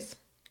the US.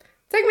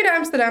 Take me to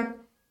Amsterdam.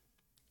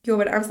 Yo,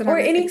 but Amsterdam Or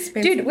is any,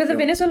 expensive. dude, with a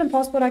Venezuelan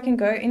passport, I can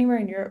go anywhere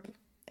in Europe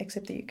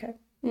except the UK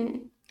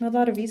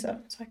without a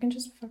visa, so I can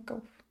just fuck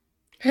off.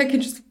 I can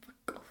just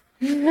fuck off.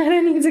 I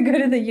don't need to go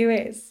to the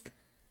US.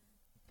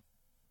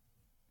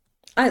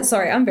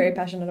 Sorry, I'm very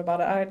passionate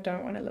about it. I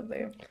don't want to live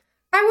there.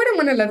 I wouldn't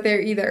want to live there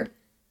either.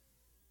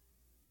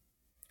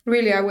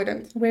 Really, I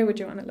wouldn't. Where would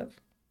you want to live?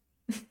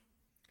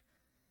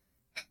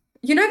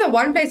 You know the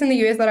one place in the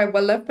US that I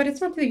will live, but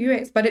it's not the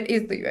US, but it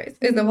is the US,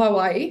 is the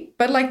Hawaii.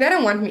 But like, they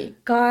don't want me.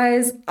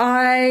 Guys,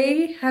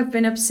 I have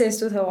been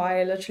obsessed with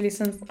Hawaii literally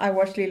since I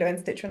watched Lilo and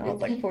Stitch when I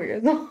was like 4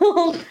 years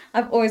old.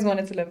 I've always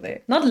wanted to live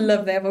there. Not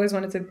live there, I've always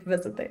wanted to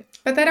visit there.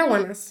 But they don't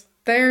want us.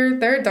 They're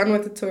done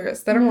with the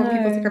tourists. They don't want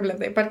people to come live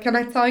there. But can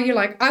I tell you,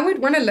 like, I would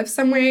want to live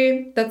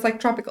somewhere that's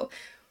like tropical.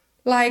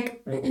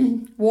 Like,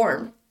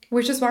 warm.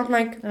 Which is why I'm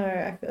like, Oh,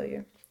 I feel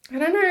you. I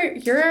don't know,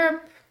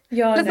 Europe.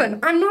 Yeah, Listen, no.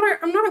 I'm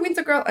not a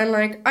winter girl, and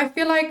like I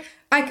feel like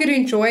I could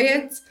enjoy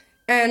it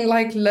and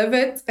like live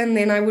it, and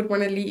then I would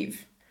want to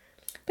leave.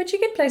 But you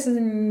get places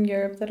in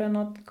Europe that are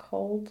not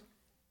cold.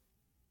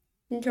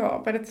 Yeah,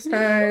 but it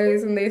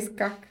snows and there's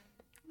cuck.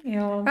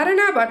 Yeah. I don't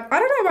know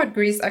about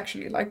Greece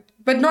actually, like,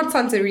 but not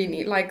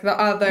Santorini, like the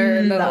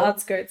other The little.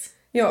 outskirts.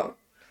 Yeah,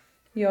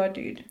 Yeah,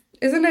 dude.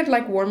 isn't it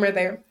like warmer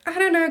there? I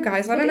don't know,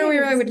 guys. I don't know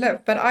where I would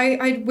live, but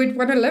I would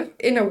want to live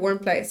in a warm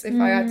place if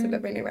I had to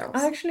live anywhere else.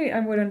 I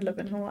wouldn't live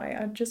in Hawaii.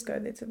 I'd just go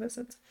there to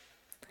visit.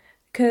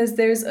 Because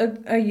there's a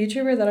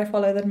YouTuber that I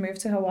follow that moved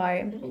to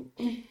Hawaii.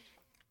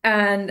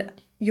 And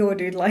yo,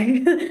 dude, like,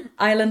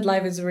 island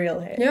life is real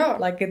here. Yeah.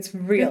 Like, it's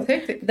real. It's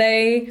hectic.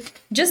 They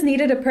just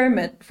needed a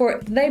permit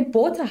they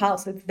bought a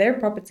house. It's their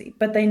property.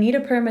 But they need a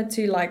permit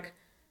to, like,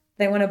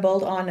 they want to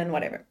build on and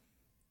whatever.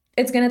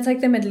 It's going to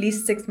take them at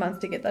least 6 months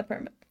to get that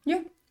permit.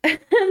 Yeah.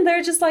 And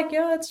they're just like,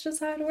 yeah, it's just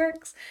how it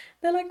works.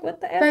 They're like,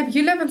 what the F? Babe,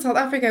 you live in South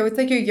Africa. It would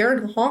take you a year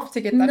and a half to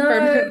get that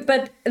permit.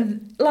 But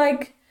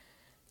like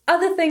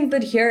other things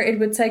that here it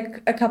would take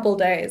a couple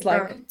days,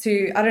 like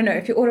I don't know,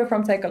 if you order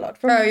from Takealot.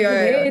 Oh,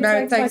 yeah. No,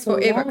 it takes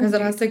like forever long, because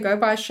it has to go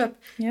by ship.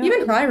 Yeah.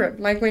 Even Hiram,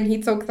 like when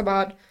he talks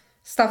about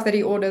stuff that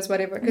he orders,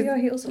 whatever. 'Cause Yeah,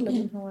 he also lives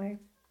in Hawaii.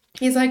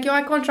 he's like, yo,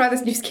 I can't try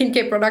this new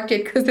skincare product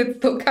yet because it's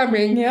still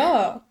coming.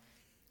 Yeah.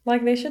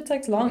 Like, their shit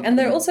takes long. And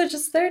they're also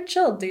just, they're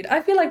chill, dude.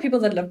 I feel like people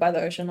that live by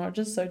the ocean are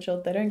just so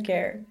chilled. They don't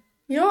care.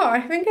 Yeah, I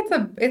think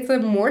it's a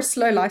more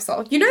slow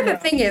lifestyle. You know, the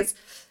thing is,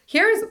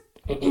 here's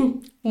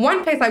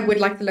one place I would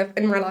like to live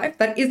in my life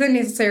that doesn't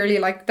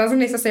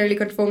necessarily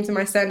conform to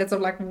my standards of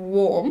like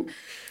warm,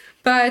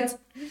 but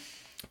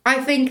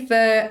I think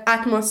the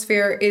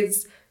atmosphere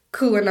is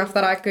cool enough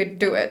that I could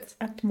do it.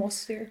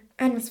 Atmosphere.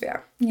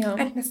 Yeah.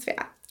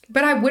 Atmosphere.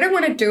 But I wouldn't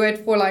want to do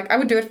it for like, I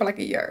would do it for like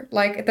a year.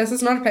 Like, this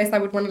is not a place I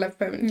would want to live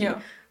permanently. Yeah.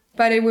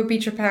 But it would be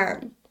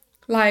Japan.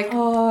 Like,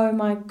 oh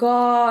my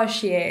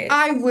gosh, yes.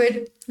 I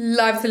would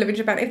love to live in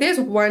Japan. If there's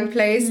one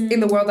place in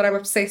the world that I'm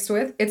obsessed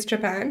with, it's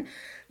Japan.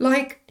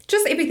 Like,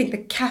 just everything. The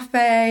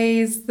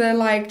cafes, the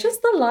like...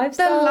 just the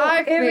lifestyle. The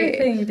life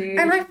everything, there. dude.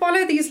 And I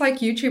follow these like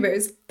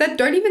YouTubers that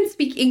don't even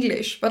speak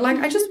English. But like,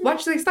 I just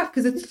watch their stuff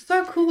because it's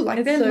so cool.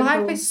 Like, their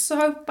life is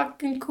so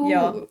fucking cool.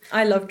 Yeah,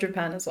 I love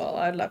Japan as well.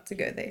 I'd love to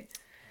go there.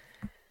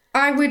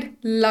 I would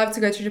love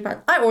to go to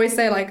Japan. I always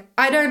say like,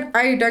 I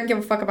don't give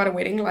a fuck about a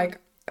wedding. Like,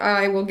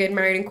 I will get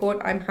married in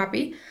court. I'm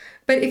happy.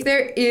 But if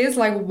there is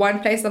like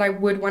one place that I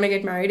would want to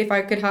get married, if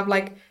I could have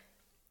like,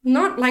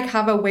 not like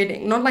have a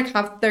wedding, not like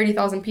have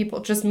 30,000 people,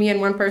 just me and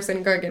one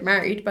person go get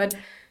married, but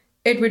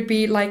it would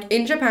be like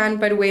in Japan,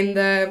 but when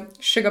the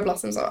sugar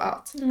blossoms are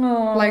out.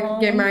 Aww.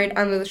 Like get married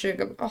under the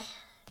sugar. Oh,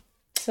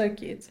 so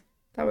cute.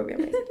 That would be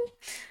amazing.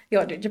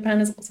 Yeah, dude,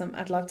 Japan is awesome.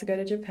 I'd love to go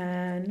to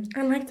Japan.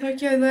 And like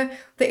Tokyo,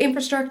 the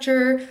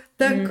infrastructure,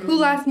 the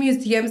cool ass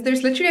museums.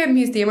 There's literally a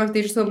museum of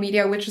digital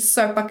media, which is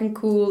so fucking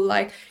cool.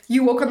 Like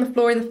you walk on the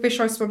floor, the fish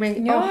are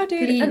swimming. Yeah, oh,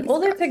 dude, please, and all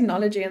their guys.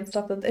 technology and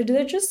stuff that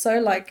they're just so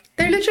like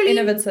They're literally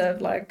innovative,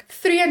 like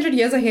 300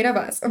 years ahead of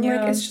us. I'm like,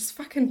 Yeah. it's just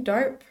fucking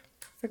dope.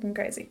 freaking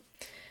crazy.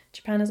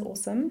 Japan is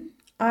awesome.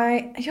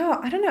 I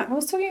don't know. I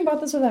was talking about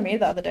this with Amir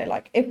the other day.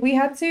 Like, if we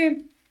had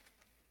to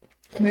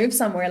move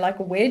somewhere, like,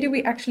 where do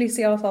we actually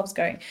see ourselves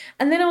going?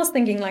 And then I was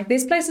thinking, like,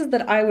 there's places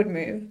that I would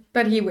move,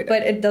 But he would.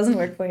 but it doesn't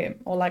work for him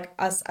or like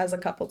us as a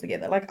couple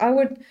together. Like, I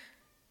would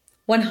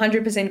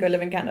 100% go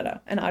live in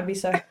Canada and I'd be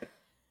so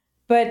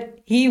but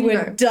he would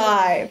No.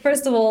 die.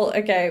 First of all,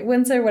 okay,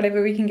 winter,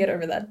 whatever, we can get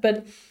over that.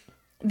 But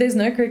there's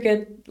no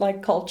cricket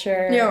like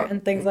culture Yeah.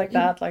 and things like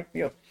that. Like,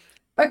 yo,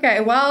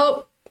 Okay,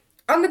 well,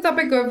 on the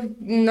topic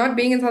of not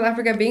being in South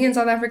Africa, being in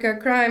South Africa,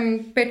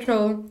 crime,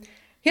 petrol,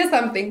 here's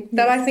something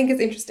that I think is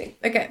interesting.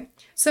 Okay,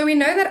 so we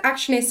know that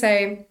Action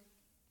SA,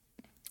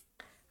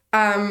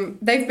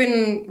 they've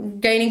been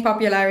gaining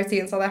popularity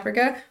in South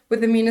Africa.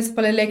 With the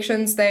municipal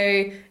elections,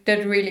 they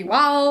did really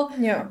well.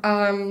 Yeah.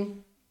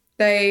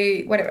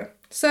 Whatever.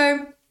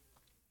 So,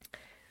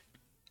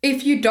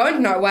 if you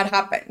don't know what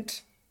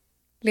happened,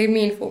 let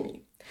me inform you.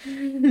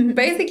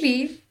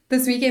 Basically,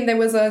 this weekend there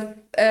was a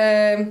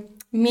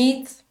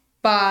meet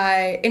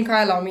by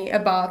Nkayalami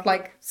about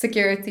like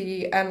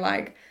security and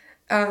like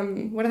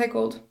what are they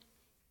called?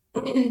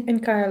 In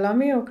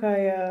Kyalami or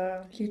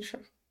Kaya? Licha.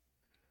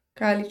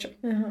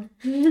 Uh-huh.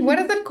 What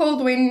is it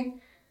called when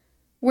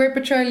we're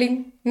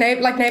patrolling?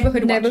 Like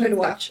neighborhood watch. Neighborhood and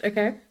watch. stuff.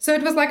 Okay. So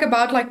it was like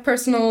about like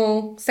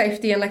personal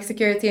safety and like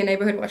security and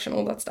neighborhood watch and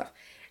all that stuff.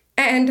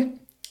 And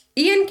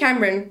Ian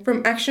Cameron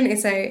from Action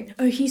SA.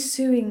 Oh, he's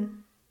suing.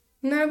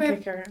 No, babe.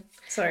 Okay,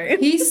 sorry.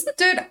 He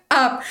stood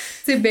up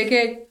to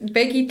Becky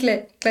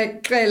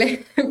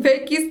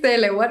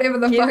Stele, whatever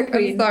the Yeah, fuck.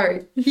 queen. I'm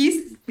sorry.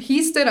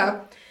 He stood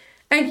up,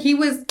 and he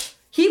was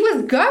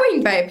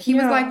going, babe. He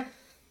was like,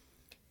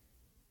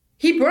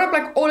 he brought up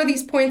like all of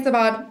these points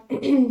about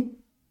the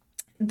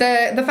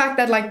fact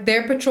that like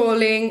they're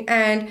patrolling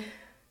and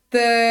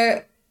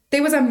there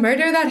was a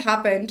murder that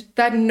happened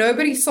that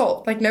nobody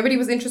solved. Like nobody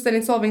was interested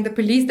in solving. The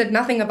police did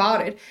nothing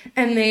about it,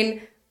 and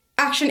then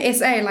Action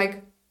SA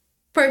like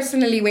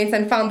personally went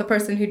and found the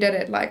person who did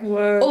it, like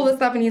all this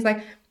stuff. And he's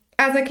like,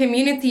 as a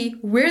community,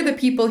 we're the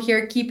people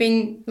here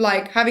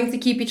having to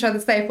keep each other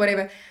safe,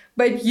 whatever.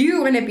 But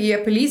you want to be a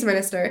police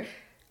minister.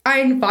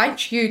 I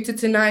invite you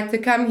tonight to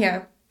come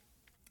here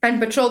and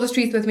patrol the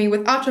streets with me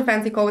without your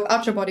fancy car,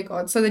 without your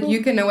bodyguard, so that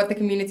you can know what the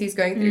community is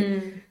going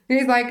through. And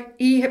he's like,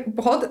 he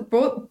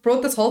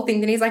brought this whole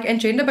thing, and he's like, and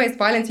gender-based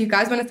violence, you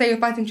guys want to say you're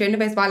fighting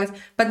gender-based violence,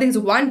 but there's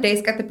one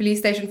desk at the police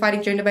station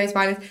fighting gender-based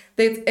violence.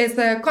 There's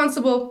a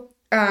constable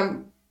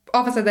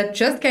officer that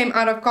just came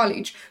out of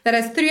college that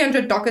has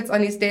 300 dockets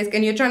on his desk,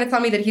 and you're trying to tell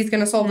me that he's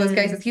going to solve those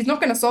cases. He's not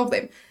going to solve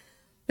them.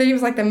 Then he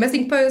was like, the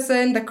missing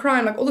person, the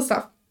crime, like all the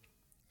stuff.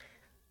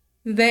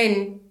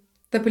 Then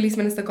the police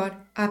minister got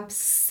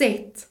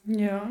upset.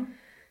 Yeah.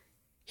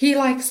 He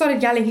like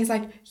started yelling. He's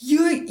like,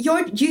 you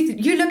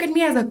look at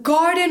me as a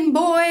garden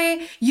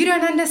boy. You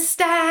don't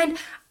understand.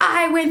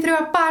 I went through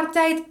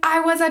apartheid.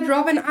 I was at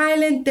Robben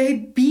Island. They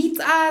beat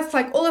us.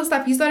 Like all this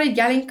stuff. He started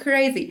yelling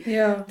crazy.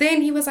 Yeah.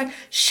 Then he was like,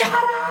 shut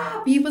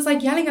up. He was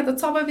like yelling at the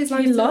top of his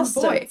lungs. He lost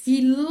it.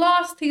 He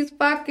lost his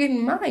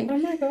fucking mind. Oh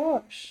my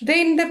gosh.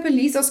 Then the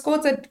police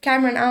escorted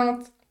Cameron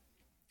out.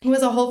 It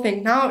was a whole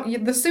thing. Now,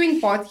 the suing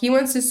part, he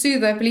wants to sue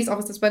the police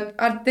officers, but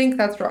I think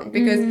that's wrong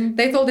because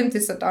they told him to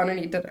sit down and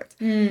he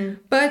didn't.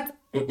 But,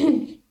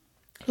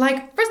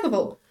 like, first of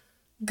all,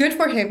 good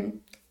for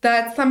him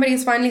that somebody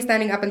is finally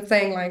standing up and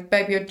saying, like,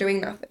 babe, you're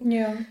doing nothing.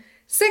 Yeah.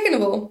 Second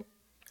of all,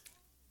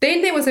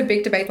 then there was a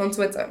big debate on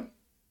Twitter.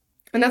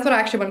 And that's what I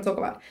actually want to talk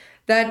about.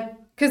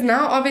 Because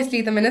now,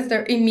 obviously, the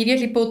minister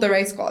immediately pulled the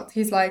race card.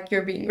 He's like,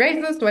 you're being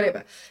racist,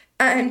 whatever.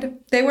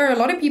 And there were a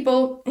lot of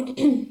people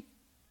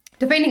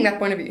defending that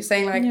point of view,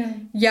 saying like,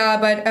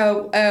 but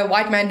a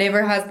white man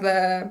never has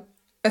the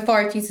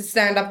authority to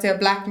stand up to a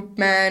black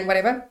man,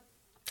 whatever.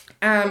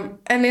 And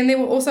then there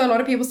were also a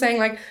lot of people saying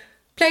like,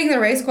 playing the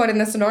race card in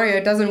this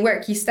scenario doesn't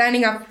work. He's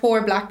standing up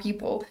for black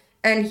people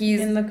and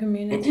he's in the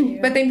community.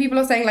 But then people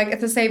are saying like,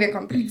 it's a savior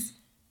complex,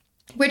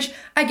 which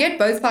I get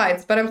both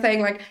sides, but I'm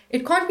saying like,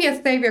 it can't be a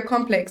savior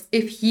complex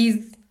if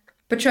he's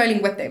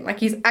patrolling with them. Like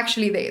he's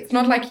actually there. It's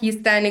not like he's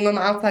standing on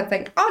the outside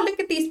saying, oh, look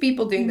at these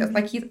people doing this.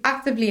 Like he's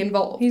actively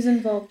involved. He's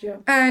involved, yeah.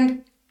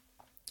 And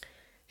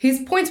his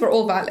points were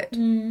all valid.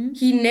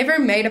 He never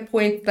made a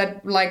point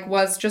that like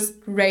was just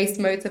race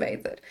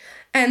motivated.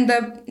 And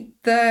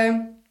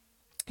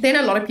then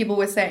a lot of people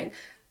were saying,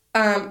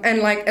 and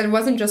like it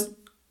wasn't just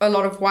a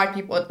lot of white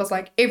people, it was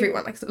like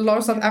everyone, like a lot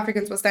of South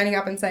Africans were standing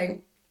up and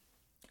saying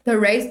the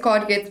race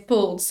card gets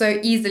pulled so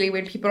easily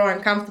when people are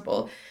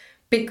uncomfortable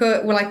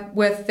because like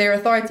with their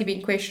authority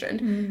being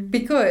questioned,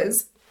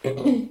 because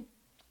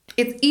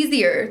it's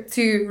easier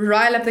to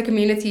rile up the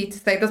community to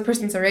say this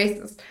person's a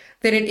racist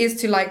than it is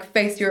to like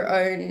face your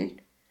own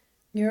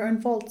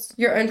faults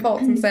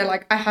and say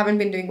like, I haven't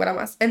been doing what I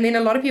must. And then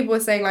a lot of people were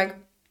saying like,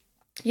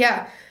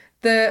 yeah,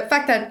 the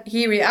fact that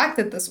he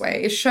reacted this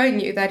way is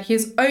showing you that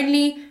his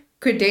only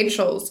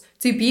credentials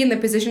to be in the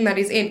position that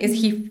he's in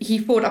is he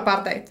fought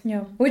apartheid.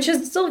 Yeah, which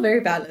is still very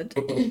valid.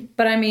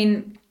 But I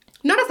mean,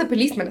 not as a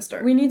police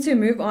minister. We need to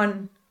move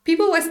on.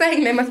 People were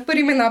saying they must put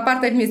him in the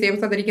apartheid museum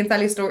so that he can tell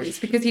his stories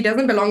because he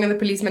doesn't belong in the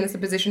police minister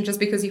position just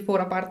because he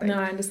fought apartheid. No,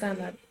 I understand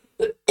that.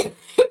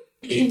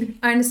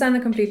 I understand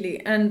that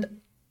completely. And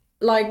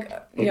like,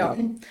 yeah.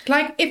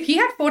 Like if he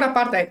had fought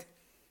apartheid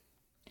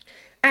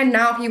and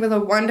now he was a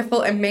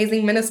wonderful,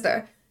 amazing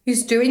minister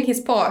who's doing his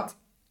part,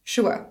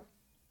 sure.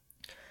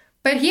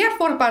 But he had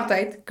fought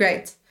apartheid,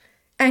 great.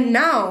 And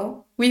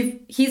now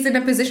he's in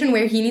a position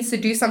where he needs to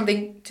do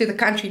something to the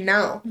country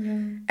now.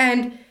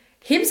 And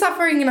him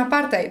suffering in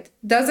apartheid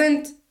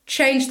doesn't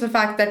change the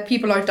fact that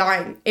people are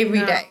dying every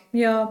day.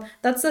 Yeah,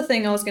 that's the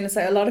thing I was going to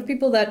say. A lot of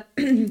people that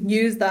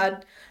use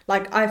that,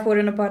 like, I fought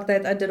in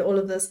apartheid, I did all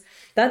of this.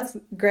 That's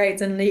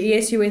great. And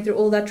yes, you went through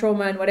all that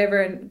trauma and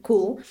whatever, and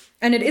cool.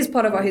 And it is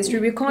part of our history.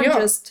 We can't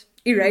just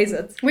erase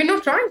it. We're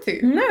not trying to.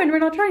 No, and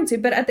we're not trying to.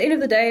 But at the end of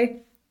the day,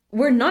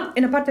 we're not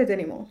in apartheid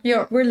anymore.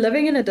 Yeah. We're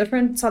living in a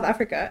different South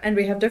Africa, and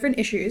we have different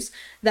issues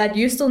that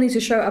you still need to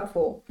show up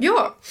for.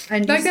 Yeah.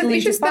 And like, you that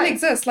issue still fight.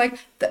 exists. Like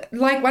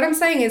what I'm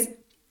saying is,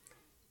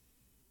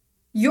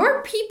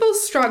 your people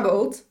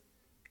struggled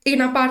in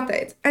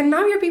apartheid, and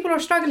now your people are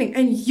struggling,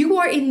 and you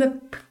are in the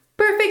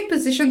perfect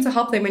position to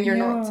help them, and you're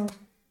not.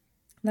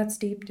 That's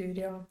deep, dude.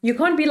 Yeah, you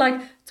can't be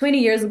like 20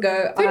 years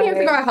ago. 20 years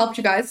ago, I helped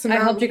you guys. So I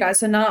now, helped you guys,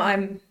 so now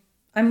I'm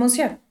almost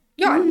here.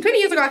 Yeah, 20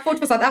 years ago, I fought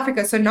for South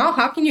Africa. So now,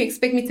 how can you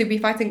expect me to be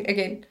fighting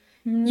again?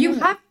 You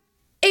have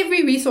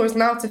every resource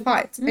now to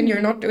fight, and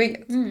you're not doing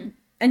it.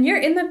 And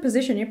you're in that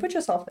position. You put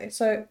yourself there.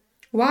 So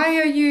why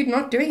are you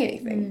not doing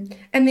anything?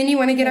 And then you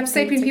want to get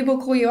upset when people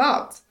call you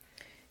out.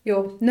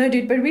 No,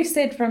 dude. But we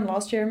said from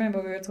last year.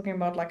 Remember, we were talking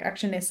about like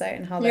Action SA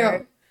and how they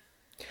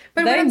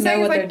But they what I'm know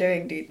saying what is, they're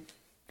doing, dude.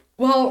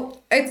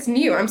 Well, it's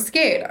new. I'm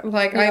scared.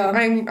 Like,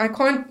 I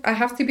can't, I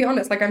have to be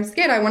honest. Like, I'm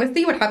scared. I want to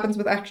see what happens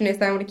with Action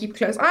SA. I want to keep a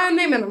close eye on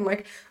them.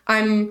 And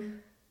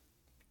I'm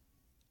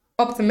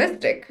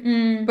optimistic.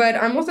 But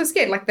I'm also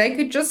scared. Like, they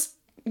could just,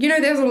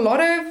 there's a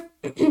lot of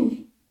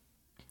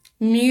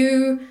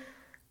new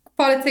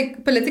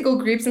political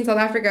groups in South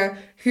Africa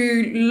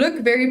who look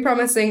very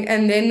promising,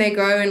 and then they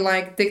go in,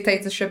 like,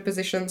 dictatorship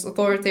positions,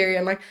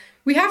 authoritarian. Like,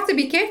 we have to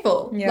be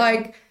careful. Yeah.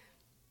 Like,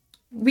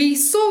 we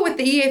saw with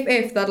the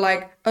EFF that,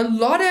 like, a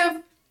lot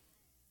of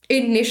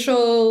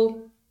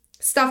initial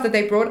stuff that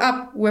they brought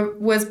up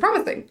was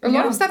promising. A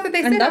lot of stuff that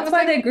they said. And that's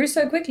why they grew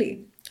so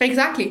quickly.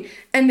 Exactly.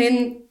 And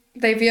then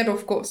they veered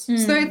off course.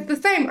 So it's the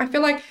same. I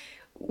feel like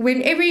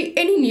when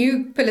any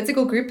new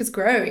political group is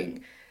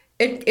growing,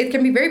 it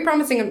can be very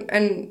promising,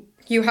 and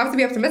you have to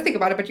be optimistic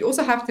about it, but you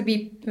also have to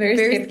be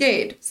very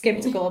scared.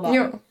 Skeptical about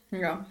it.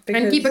 Yeah.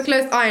 And keep a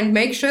close eye and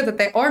make sure that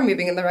they are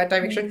moving in the right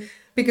direction.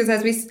 Because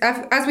as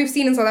we've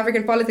seen in South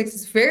African politics,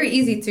 it's very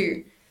easy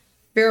to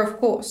veer off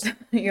course.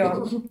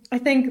 Yeah. I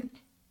think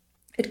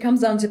it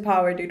comes down to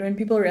power, dude. When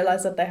people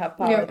realize that they have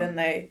power, then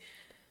they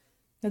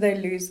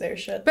lose their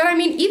shit. But I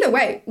mean, either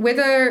way,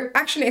 whether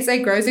Action SA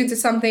grows into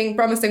something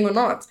promising or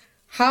not,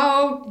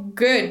 how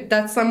good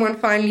that someone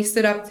finally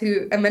stood up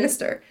to a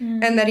minister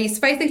and that he's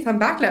facing some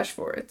backlash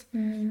for it.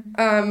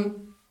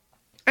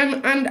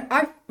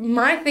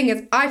 My thing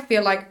is, I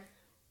feel like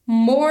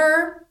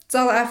more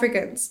South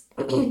Africans,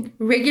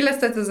 regular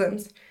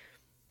citizens,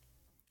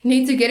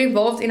 need to get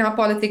involved in our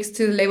politics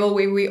to the level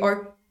where we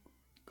are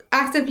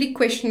actively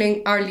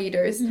questioning our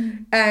leaders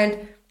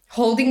and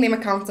holding them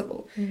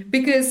accountable.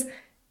 Because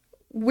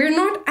we're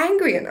not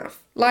angry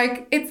enough.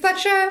 Like, it's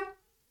such a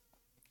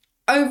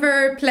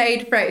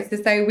overplayed phrase to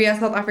say we as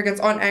South Africans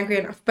aren't angry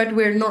enough, but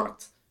we're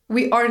not.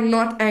 We are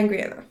not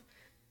angry enough.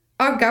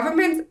 Our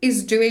government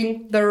is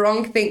doing the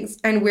wrong things,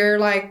 and we're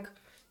like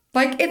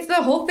it's the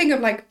whole thing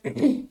of, like,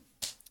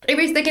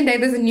 every second day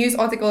there's a news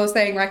article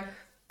saying, like,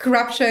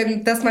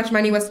 corruption, this much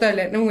money was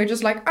stolen, and we're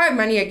just like, oh,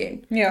 money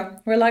again. Yeah,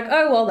 we're like,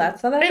 oh, well,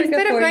 that's South Africa.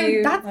 Instead of for going,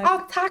 you. that's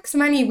our tax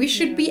money, we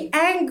should be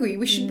angry,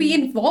 we should be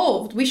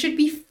involved, we should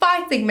be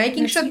fighting,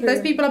 making sure that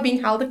those people are being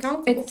held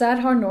accountable. It's sad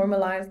how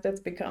normalized it's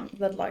become,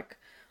 that, like,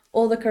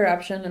 all the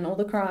corruption and all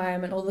the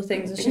crime and all the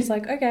things, it's just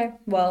like, okay,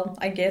 well,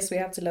 I guess we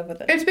have to live with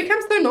it. It's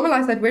become so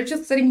normalized that we're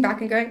just sitting back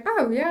and going,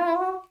 oh,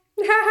 yeah,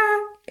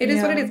 it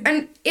is what it is.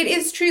 And it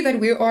is true that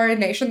we are a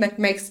nation that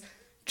makes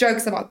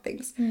jokes about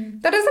things.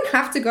 That doesn't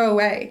have to go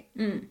away.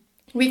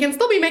 We can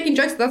still be making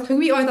jokes. That's who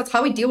we are. That's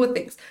how we deal with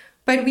things.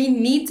 But we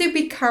need to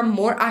become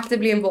more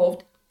actively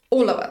involved.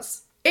 All of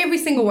us. Every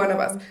single one of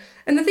us.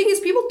 And the thing is,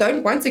 people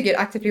don't want to get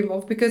actively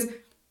involved because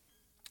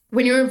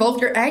when you're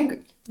involved, you're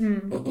angry.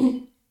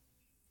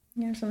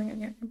 Yeah, something in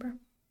here, bro.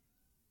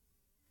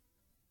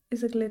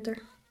 Is it glitter?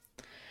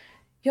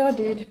 Yeah,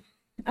 dude.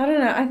 I don't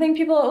know. I think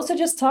people are also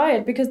just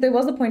tired because there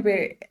was a point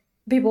where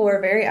people were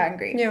very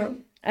angry. Yeah.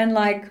 And,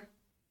 like,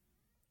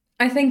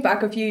 I think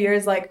back a few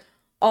years, like,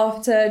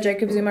 after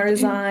Jacob Zuma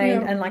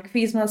resigned and, like,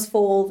 fees must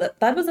fall,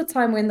 that was a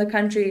time when the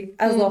country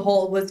as a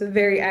whole was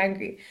very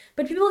angry.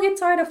 But people get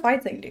tired of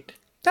fighting, dude.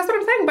 That's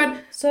what I'm saying,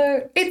 but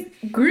so it's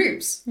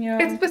groups. Yeah.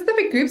 It's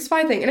specific groups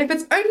fighting. And if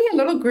it's only a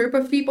little group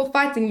of people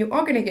fighting, you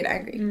are going to get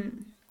angry.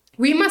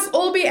 We must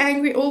all be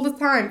angry all the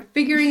time,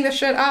 figuring the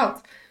shit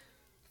out,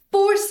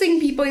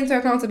 forcing people into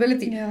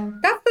accountability. Yeah.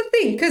 That's the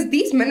thing, because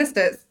these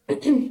ministers,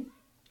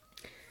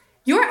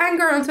 your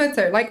anger on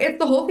Twitter, like, it's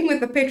the whole thing with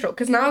the Petrol,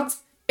 because now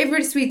it's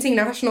everybody's tweeting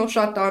national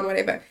shutdown,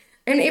 whatever.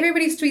 And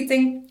everybody's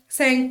tweeting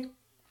saying,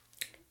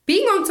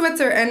 being on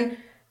Twitter and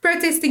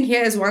protesting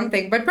here is one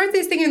thing, but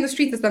protesting in the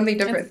streets is something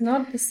different. It's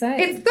not the same.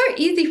 It's so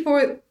easy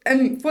for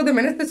the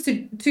ministers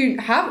to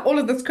have all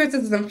of this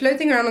criticism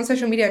floating around on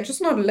social media and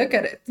just not look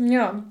at it.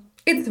 Yeah.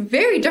 It's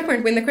very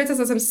different when the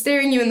criticism's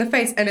staring you in the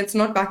face and it's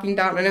not backing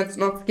down and it's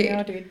not scared.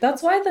 Yeah, dude.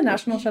 That's why the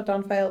national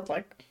shutdown failed.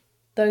 Like,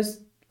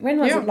 when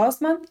was it?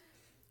 Last month?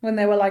 when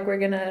they were like, we're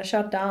gonna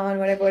shut down,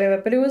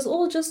 whatever. But it was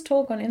all just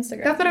talk on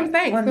Instagram. That's what I'm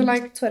saying. On So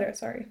like Twitter,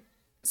 sorry.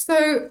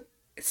 So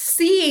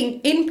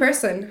seeing in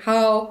person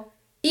how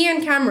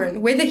Ian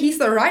Cameron, whether he's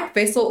the right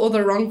vessel or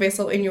the wrong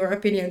vessel in your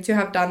opinion to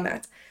have done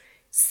that,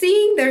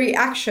 seeing the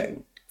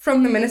reaction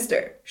from the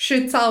minister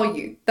should tell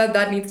you that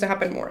that needs to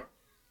happen more.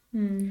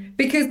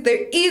 Because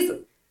there is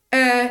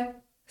a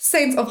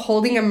sense of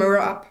holding a mirror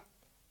up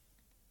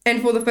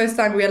and for the first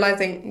time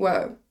realizing,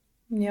 whoa.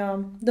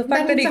 Yeah. The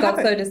fact that he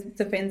got so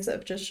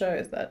defensive just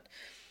shows that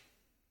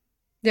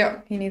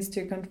he needs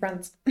to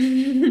confront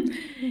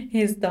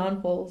his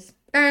downfalls.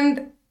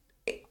 And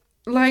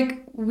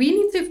like, we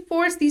need to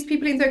force these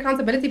people into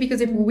accountability,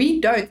 because if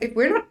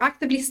we're not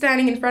actively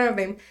standing in front of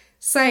them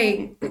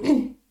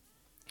saying,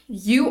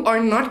 you are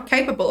not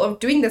capable of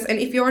doing this, and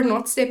if you're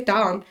not stepped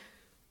down,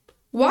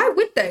 why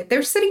would they?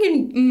 They're sitting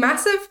in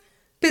massive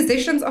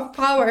positions of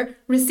power,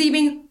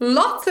 receiving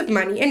lots of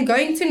money and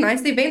going to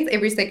nice events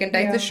every second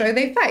day to show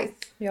their face.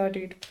 Yeah,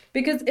 dude.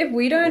 Because if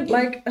we don't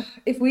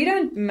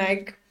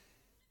make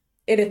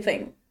it a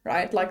thing,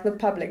 right? Like the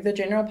public, the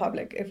general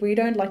public, if we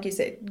don't, like you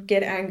said,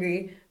 get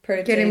angry,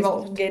 protest,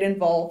 get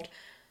involved,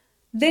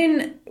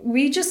 then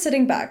we just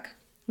sitting back.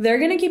 They're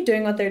going to keep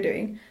doing what they're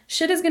doing.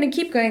 Shit is going to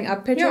keep going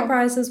up. Petrol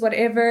prices,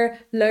 whatever,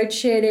 load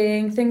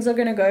shedding, things are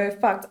going to go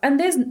fucked.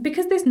 And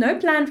because there's no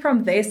plan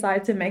from their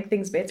side to make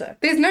things better.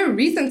 There's no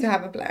reason to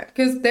have a plan,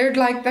 because they're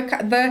like,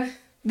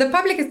 the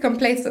public is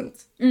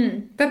complacent.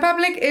 The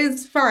public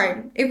is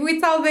fine. If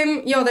we tell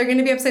them, they're going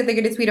to be upset, they're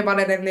going to tweet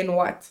about it, and then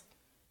what?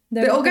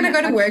 They're all going to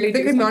go to work.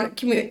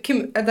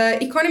 The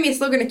economy is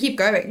still going to keep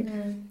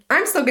going.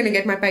 I'm still going to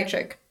get my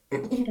paycheck.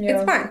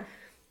 It's fine.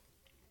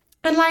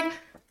 And like,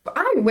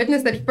 I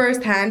witnessed it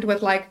firsthand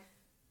with like,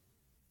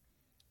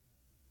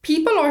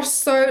 people are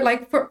so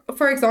like,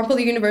 for example,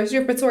 the University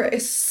of Petrol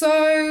is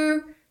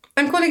so,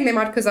 I'm calling them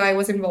out because I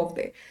was involved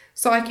there,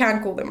 so I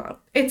can call them out.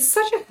 It's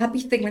such a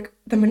happy thing, like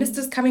the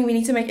minister's coming, we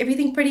need to make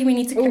everything pretty, we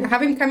need to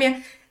have him come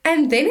here,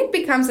 and then it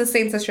becomes a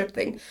censorship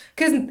thing,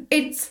 because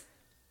it's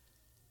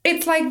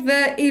like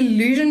the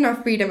illusion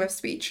of freedom of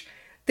speech.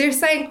 They're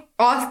saying,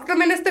 ask the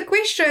minister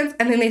questions,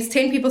 and then there's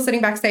 10 people sitting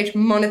backstage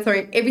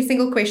monitoring every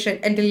single question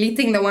and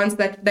deleting the ones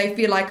that they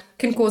feel like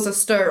can cause a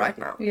stir right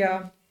now.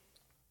 Yeah.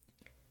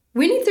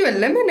 We need to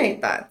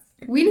eliminate that.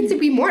 We need to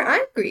be more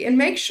angry and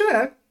make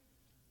sure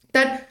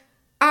that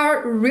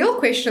our real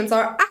questions,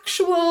 our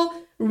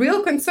actual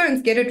real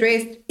concerns get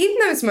addressed in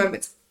those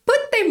moments.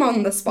 Put them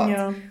on the spot.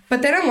 Yeah.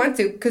 But they don't want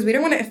to, because we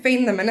don't want to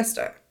offend the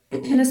minister.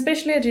 And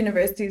especially at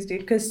universities,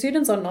 dude, because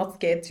students are not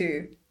scared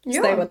to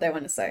say what they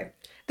want to say.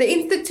 The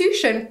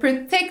institution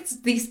protects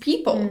these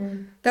people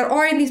that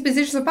are in these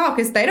positions of power,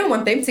 because they don't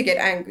want them to get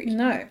angry.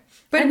 No.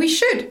 But we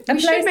should. We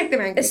should make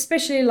them angry.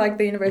 Especially like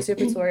the University of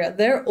Pretoria.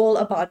 They're all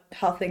about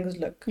how things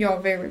look. Yeah,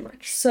 very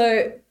much.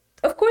 So,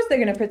 of course they're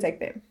going to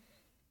protect them.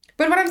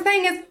 But what I'm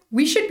saying is,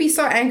 we should be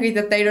so angry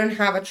that they don't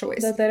have a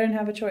choice. That they don't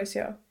have a choice,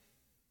 yeah.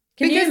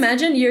 Can you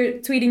imagine you're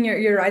tweeting,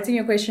 you're writing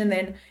your question,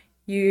 then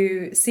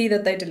you see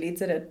that they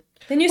deleted it.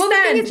 Then you stand.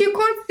 The thing is, you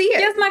can't see it.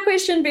 Here's my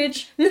question,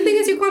 bitch. The thing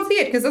is, you can't see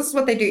it, because this is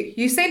what they do.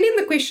 You send in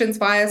the questions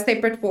via a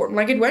separate form.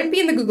 Like, it won't be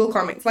in the Google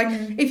comments. Like,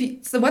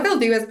 so what they'll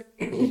do is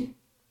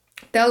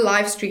they'll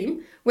live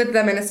stream with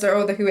the minister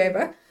or the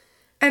whoever,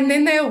 and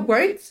then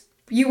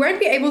you won't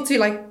be able to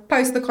like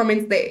post the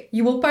comments there.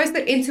 You will post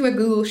it into a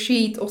Google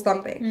Sheet or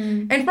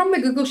something. And from the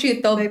Google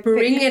Sheet, they'll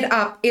bring it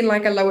up in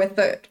like a lower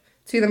third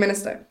to the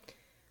minister.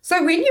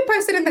 So when you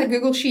post it in that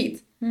Google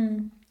Sheet,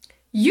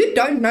 you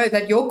don't know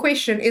that your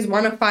question is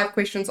one of 5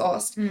 questions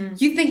asked.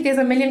 You think there's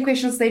a million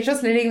questions, they're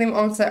just letting them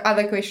answer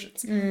other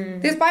questions.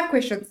 There's 5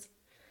 questions.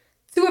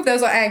 2 of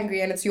those are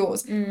angry and it's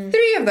yours. 3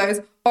 of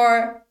those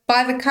are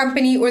by the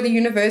company or the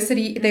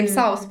university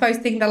themselves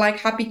posting the like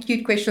happy,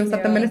 cute questions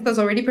that the minister's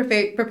already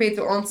prepared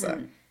to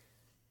answer.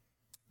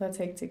 That's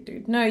hectic,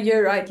 dude. No,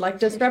 you're right. Like,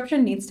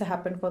 disruption needs to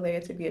happen for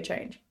there to be a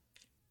change.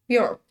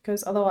 Yeah.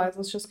 Because otherwise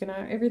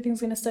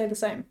everything's gonna stay the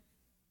same.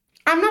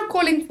 I'm not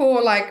calling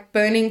for like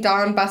burning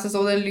down buses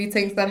or the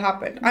lootings that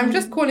happened. I'm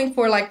just calling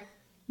for like,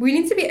 we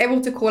need to be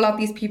able to call out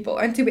these people,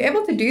 and to be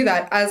able to do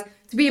that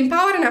to be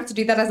empowered enough to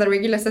do that as a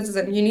regular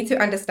citizen, you need to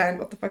understand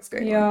what the fuck's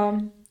going on.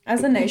 Yeah.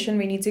 As a nation,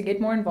 we need to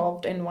get more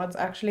involved in what's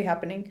actually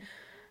happening.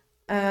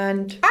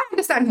 And I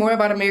understand more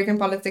about American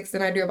politics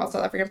than I do about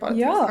South African politics.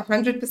 Yeah.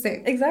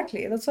 100%.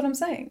 Exactly. That's what I'm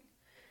saying.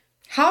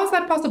 How is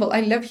that possible?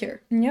 I live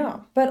here.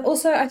 Yeah. But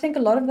also, I think a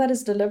lot of that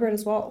is deliberate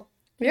as well.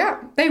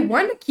 Yeah. They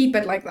want to keep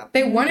it like that.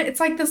 They want it. It's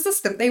like the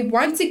system. They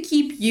want to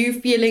keep you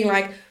feeling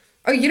like,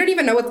 oh, you don't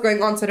even know what's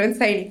going on, so don't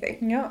say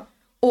anything. Yeah.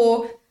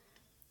 Or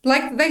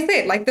like they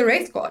said, like the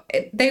race card,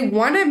 they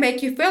want to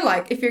make you feel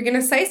like if you're going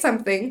to say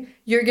something,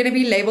 you're going to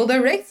be labeled a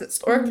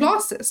racist or a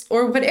classist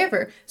or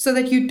whatever, so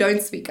that you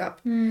don't speak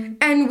up.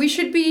 And we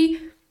should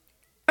be,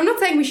 I'm not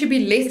saying we should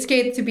be less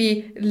scared to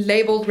be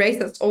labeled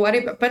racist or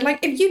whatever, but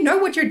like, if you know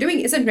what you're doing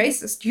isn't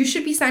racist, you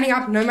should be standing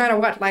up no matter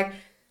what. Like,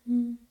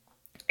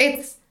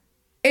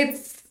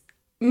 it's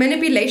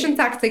manipulation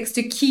tactics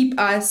to keep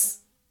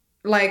us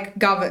like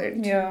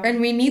governed. Yeah. And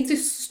we need to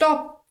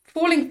stop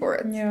falling for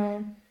it.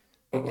 Yeah.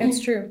 It's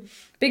true.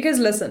 Because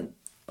listen,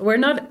 we're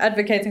not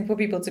advocating for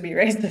people to be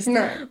racist.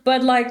 No.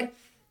 But like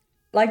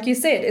you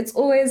said, it's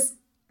always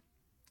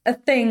a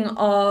thing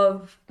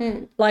of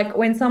like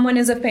when someone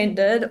is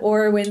offended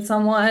or when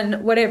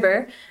someone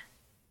whatever.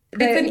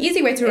 It's an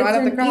easy way to rile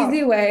up the crowd. It's an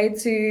easy way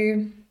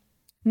to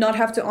not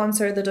have to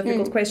answer the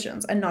difficult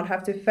questions and not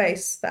have to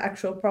face the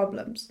actual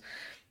problems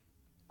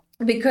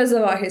because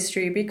of our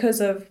history, because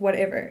of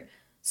whatever.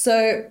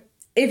 So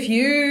if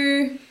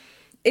you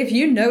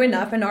know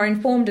enough and are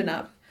informed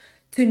enough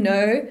to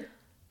know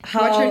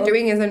what you're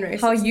doing isn't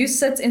racist. How you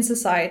sit in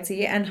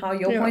society and how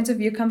your point of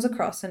view comes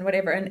across and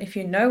whatever, and if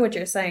you know what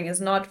you're saying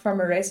is not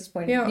from a racist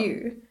point of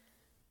view,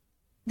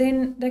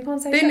 then they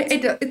can't say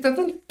that. It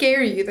doesn't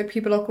scare you that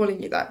people are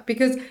calling you that,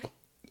 because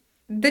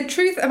the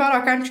truth about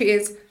our country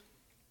is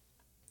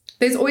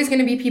there's always going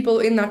to be people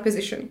in that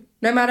position.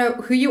 No matter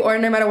who you are,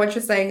 no matter what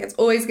you're saying, there's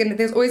always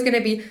going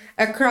to be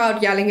a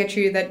crowd yelling at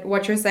you that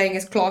what you're saying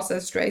is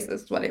classist,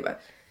 racist, whatever.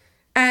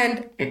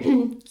 And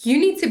you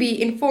need to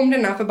be informed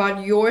enough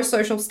about your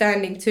social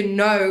standing to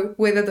know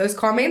whether those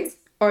comments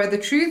are the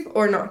truth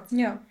or not.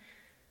 Yeah.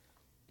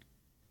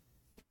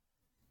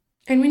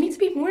 And we need to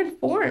be more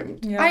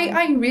informed. Yeah.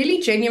 I really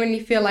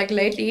genuinely feel like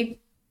lately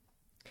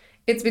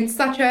it's been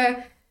such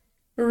a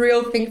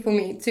real thing for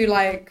me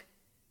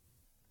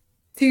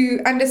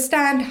to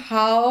understand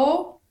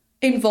how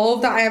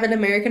involved I am in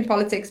American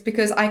politics,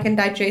 because I can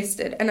digest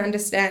it and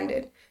understand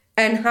it.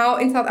 And how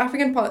in South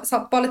African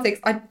politics,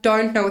 I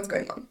don't know what's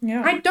going on.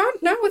 Yeah. I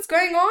don't know what's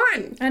going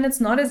on. And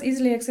it's not as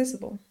easily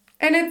accessible.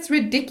 And it's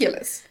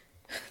ridiculous.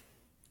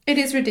 It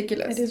is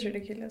ridiculous. It is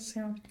ridiculous,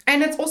 yeah.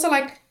 And it's also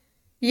like,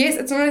 yes,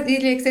 it's not as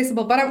easily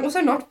accessible, but I'm also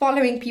not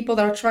following people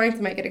that are trying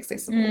to make it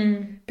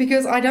accessible.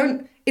 Because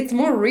it's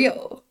more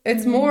real.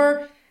 It's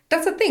more,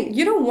 that's the thing.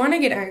 You don't want to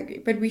get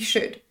angry, but we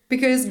should.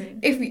 Because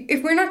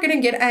if we're not going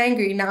to get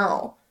angry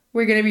now,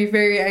 we're going to be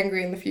very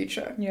angry in the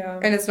future. Yeah.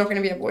 And it's not going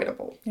to be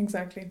avoidable.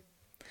 Exactly.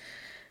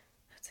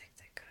 That's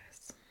hectic,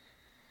 guys.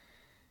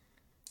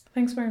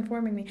 Thanks for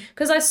informing me.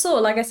 Because I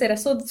saw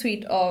the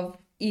tweet of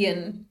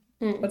Ian,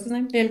 what's his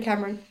name? Ian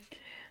Cameron.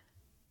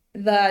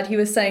 That he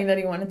was saying that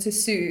he wanted to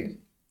sue.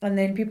 And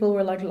then people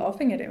were like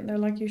laughing at him. They're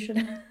like, you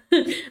should,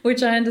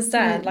 which I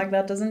understand. Like,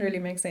 that doesn't really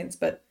make sense.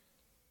 But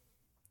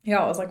yeah,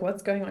 I was like,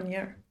 what's going on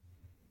here?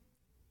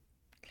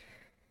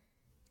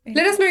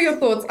 Let us know your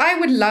thoughts. I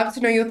would love to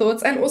know your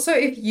thoughts. And also,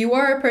 if you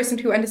are a person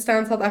who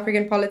understands South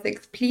African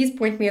politics, please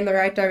point me in the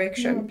right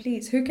direction. Oh,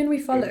 please. Who can we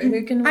follow?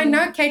 Who can we... I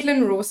know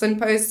Caitlin Rawson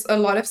posts a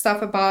lot of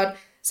stuff about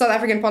South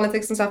African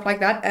politics and stuff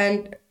like that,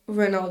 and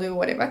Ronaldo or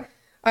whatever.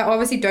 I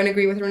obviously don't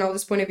agree with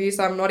Ronaldo's point of view,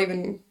 so I'm not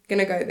even going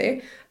to go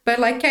there. But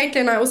like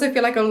Caitlin, I also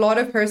feel like a lot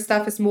of her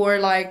stuff is more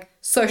like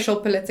social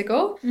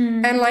political.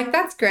 And like,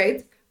 that's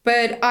great.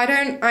 But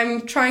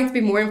I'm trying to be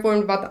more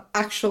informed about the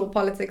actual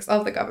politics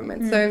of the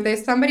government. So if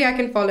there's somebody I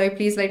can follow,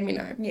 please let me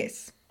know.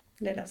 Yes,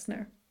 let us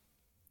know.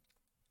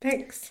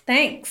 Thanks.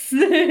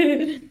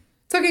 Talking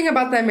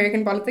about the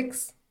American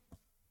politics.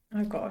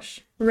 Oh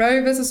gosh.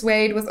 Roe versus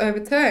Wade was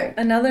overturned.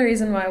 Another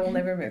reason why I will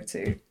never move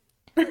to.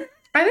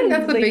 I think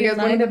that's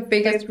one of the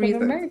biggest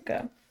reasons.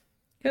 America.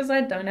 Because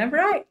I don't have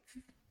rights.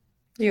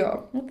 Yeah.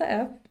 What the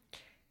F?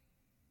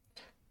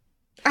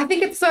 I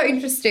think it's so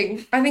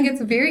interesting. I think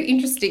it's very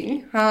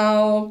interesting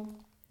how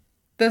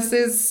this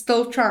is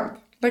still Trump.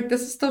 Like,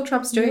 this is still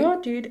Trump's doing. Yeah,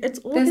 dude. It's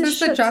all this his is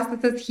shit. The justice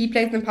that he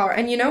plays in power.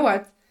 And you know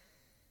what?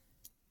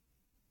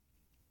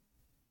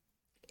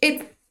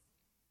 Isn't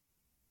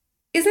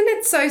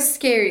it so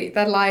scary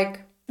that,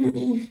 like,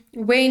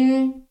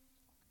 when...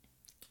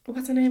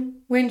 What's her name?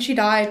 When she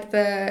died,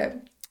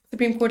 the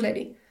Supreme Court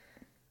lady.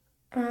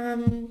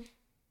 Ruth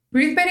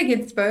Bader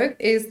Ginsburg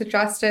is the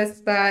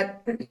justice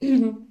that...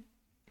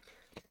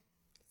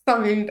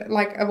 signed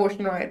like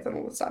abortion rights and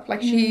all that stuff.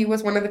 Like, she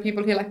was one of the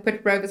people who like put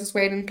Roe versus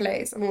Wade in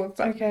place and all that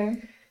stuff.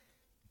 Okay.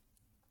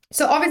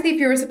 So obviously, if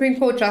you're a Supreme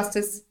Court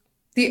justice,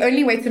 the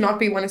only way to not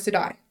be one is to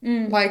die.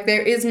 Like,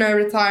 there is no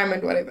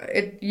retirement, whatever.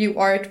 You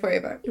are it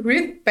forever.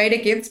 Ruth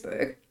Bader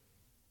Ginsburg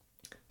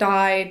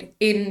died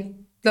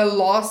in the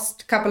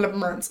last couple of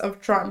months of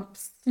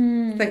Trump's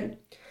thing,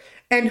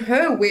 and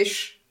her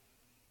wish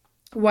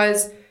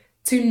was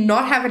to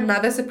not have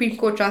another Supreme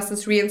Court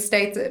justice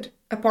reinstated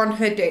upon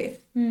her death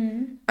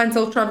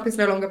until Trump is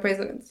no longer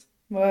president.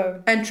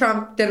 Whoa. And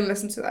Trump didn't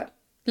listen to that.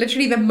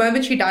 Literally, the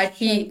moment she died,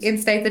 he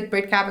instated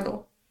Brett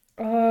Kavanaugh.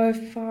 Oh,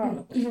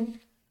 fuck.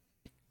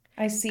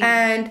 I see.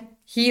 And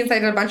he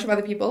instated a bunch of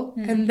other people.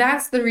 And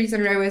that's the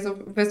reason Roe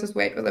versus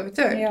Wade was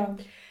overturned. Yeah.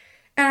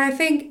 And I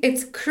think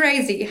it's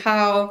crazy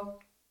how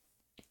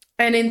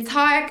an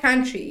entire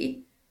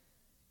country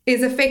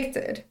is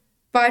affected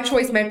by a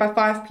choice made by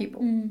 5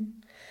 people.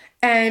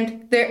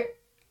 And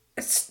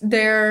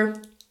they're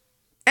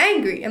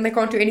angry and they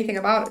can't do anything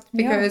about it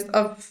because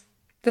of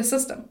the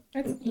system.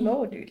 It's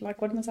law, dude.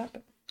 Like, what must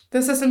happen?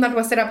 The system that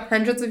was set up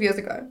hundreds of years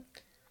ago.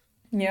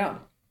 Yeah.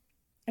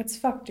 It's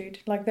fucked, dude.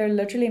 Like, they're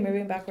literally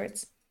moving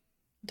backwards.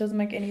 It doesn't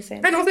make any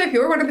sense. And also, if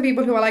you're one of the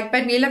people who are like,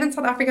 but we live in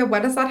South Africa,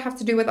 what does that have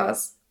to do with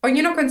us? Are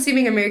you not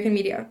consuming American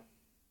media?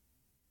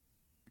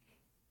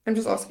 I'm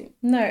just asking.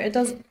 No, it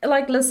does.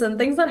 Like, listen,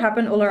 things that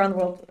happen all around the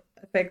world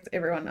affect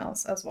everyone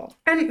else as well.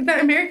 And the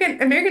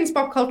American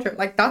pop culture,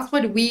 like that's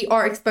what we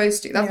are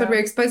exposed to. That's what we're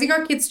exposing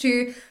our kids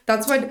to.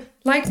 That's what,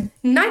 like,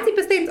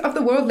 90% of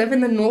the world live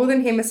in the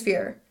northern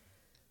hemisphere.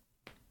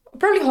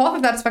 Probably half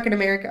of that is fucking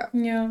America.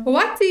 Yeah.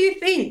 What do you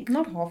think?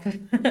 Not half.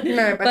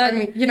 No, but I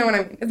mean, you know what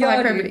I mean. It's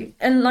hyperbole.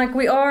 And like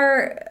we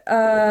are,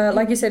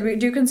 like you said, we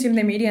do consume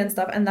their media and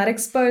stuff, and that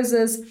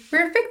exposes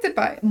We're affected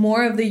by it.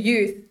 more of the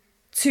youth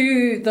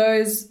to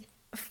those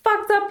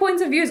fucked up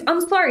points of views. I'm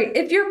sorry,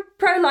 if you're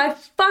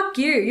pro-life, fuck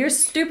you. You're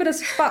stupid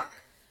as fuck.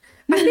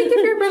 I think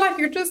if you're pro-life,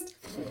 you just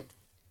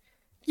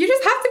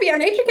have to be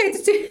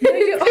uneducated to No,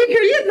 you are.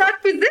 be in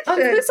that position.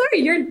 I'm so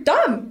sorry. You're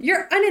dumb.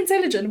 You're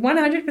unintelligent.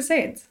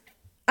 100%.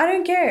 I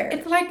don't care.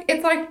 It's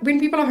like when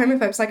people are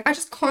homophobes. Like, I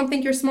just can't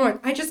think you're smart.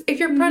 If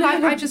you're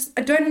pro-life,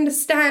 I don't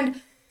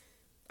understand.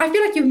 I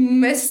feel like you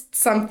missed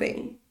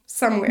something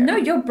somewhere. No,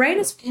 your brain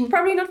is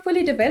probably not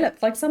fully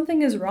developed. Like,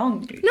 something is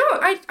wrong, dude. No,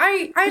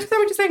 I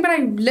understand what you're saying, but I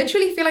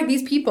literally feel like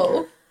these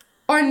people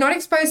are not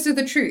exposed to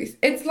the truth.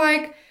 It's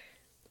like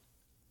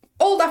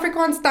old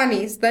Afrikaans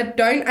tannies that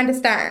don't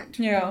understand.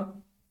 Yeah.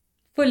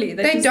 Fully.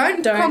 They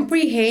don't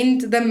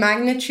comprehend the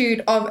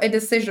magnitude of a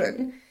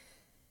decision.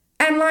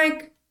 And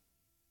like,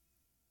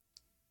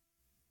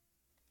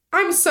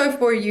 I'm so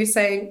for you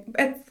saying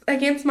it's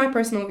against my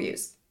personal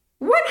views.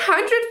 100%.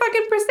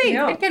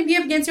 Yeah. It can be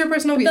against your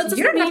personal views.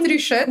 You don't have to do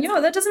shit. Yeah,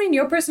 that doesn't mean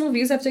your personal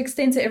views have to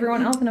extend to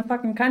everyone else in a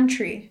fucking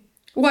country.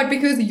 What?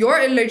 Because you're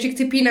allergic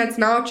to peanuts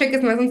now?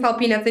 Checkers mustn't sell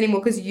peanuts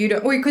anymore because you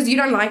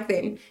don't like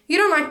them. You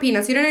don't like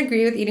peanuts. You don't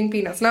agree with eating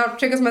peanuts. Now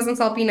Checkers mustn't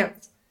sell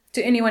peanuts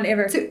To anyone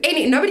ever.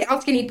 nobody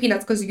else can eat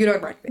peanuts because you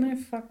don't like them. No,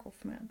 fuck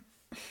off, man.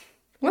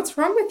 What's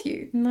wrong with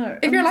you? No.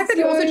 If you're like that,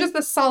 you're also just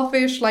a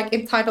selfish, like,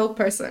 entitled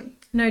person.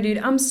 No, dude,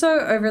 I'm so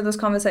over this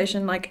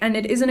conversation, like, and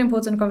it is an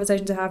important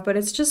conversation to have, but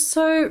it's just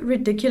so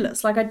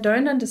ridiculous. Like, I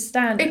don't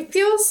understand It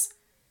feels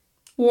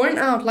worn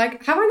out.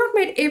 Like, have I not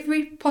made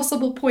every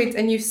possible point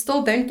and you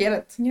still don't get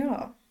it?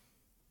 Yeah.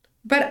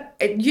 But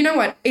you know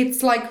what?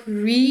 It's like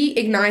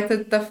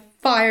reignited the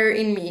fire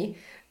in me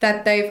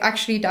that they've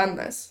actually done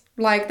this.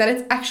 Like, that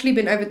it's actually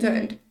been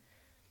overturned.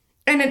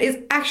 And it is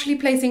actually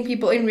placing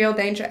people in real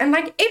danger. And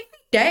like, every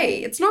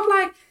day, it's not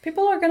like...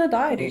 People are gonna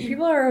die, dude.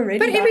 People are already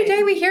But every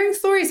dying. day we're hearing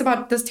stories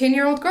about this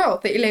 10-year-old girl,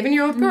 the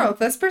 11-year-old girl,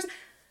 this person.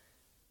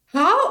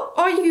 How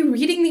are you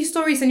reading these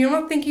stories and you're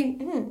not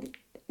thinking,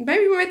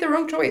 maybe we made the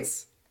wrong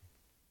choice?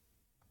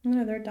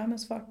 No, they're dumb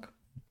as fuck.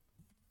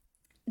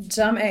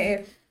 Dumb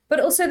AF. But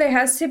also there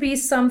has to be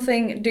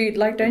something, dude,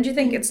 like, don't you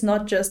think it's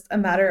not just a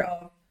matter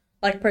of,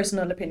 like,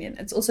 personal opinion?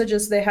 It's also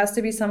just there has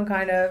to be some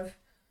kind of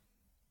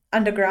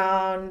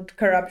underground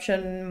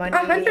corruption, money,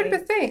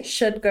 100%.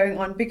 shit going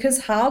on.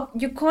 Because how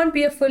you can't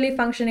be a fully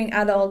functioning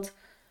adult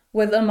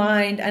with a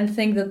mind and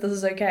think that this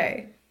is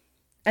okay.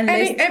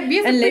 Unless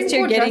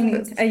you're getting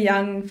justice. a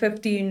young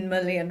 15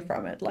 million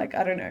from it. Like,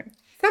 I don't know.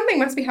 Something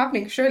must be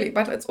happening, surely.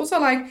 But it's also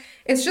like,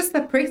 it's just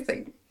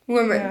depressing,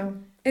 women. Yeah.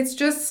 It's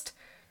just,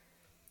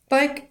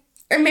 like,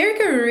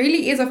 America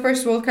really is a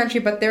first world country,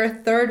 but they're a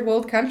third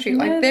world country.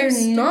 No, Like, they're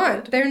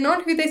they're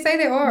not who they say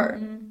they are.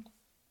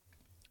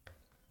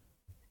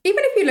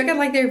 Even if you look at,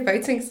 like, their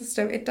voting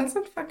system, it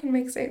doesn't fucking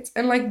make sense.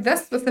 And, like,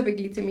 this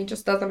specifically to me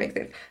just doesn't make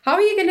sense. How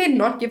are you going to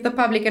not give the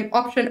public an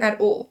option at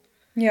all?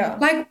 Yeah.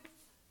 Like,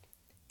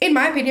 in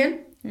my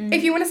opinion,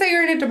 if you want to say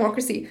you're in a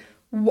democracy,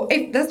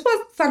 if this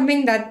was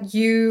something that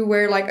you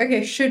were like,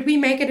 okay, should we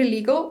make it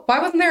illegal? Why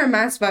wasn't there a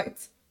mass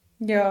vote?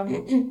 Yeah. Put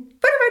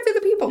a vote to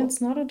the people.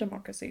 It's not a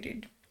democracy,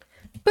 dude.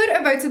 Put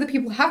a vote to the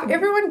people. Have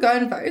everyone go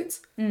and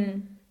vote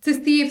to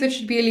see if it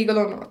should be illegal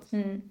or not.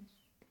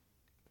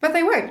 But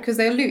they won't because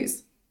they'll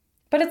lose.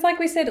 But it's like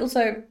we said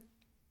also,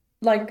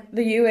 like,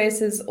 the US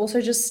is also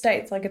just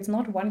states. Like, it's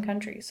not one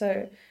country.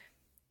 So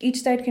each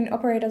state can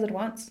operate as it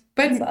wants.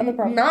 But That's the other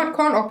problem. now it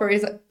can't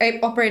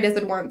operate as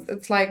it wants.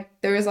 It's like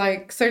there is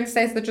like certain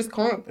states that just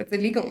can't. It's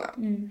illegal now.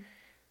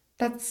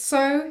 That's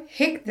so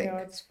hectic. Yeah,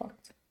 it's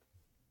fucked.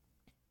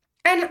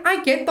 And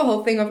I get the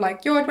whole thing of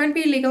like, it won't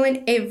be illegal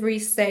in every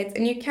state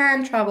and you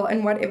can travel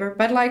and whatever.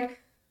 But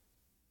like,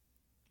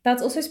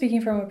 That's also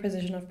speaking from a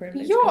position of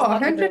privilege. Yeah, 'cause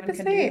not everyone can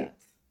do 100%. that.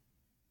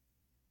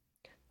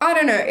 I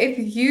don't know, if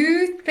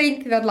you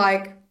think that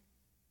like,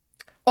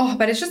 oh,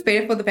 but it's just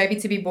better for the baby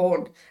to be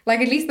born. Like,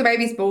 at least the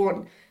baby's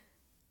born.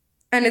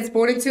 And it's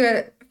born into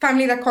a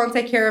family that can't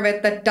take care of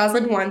it, that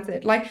doesn't want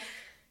it. Like,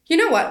 you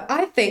know what?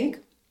 I think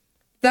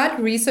that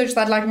research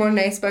that like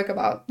Monet spoke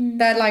about,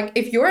 that like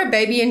if you're a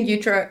baby in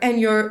utero and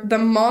you're the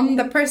mom,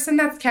 the person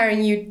that's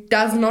carrying you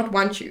does not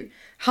want you,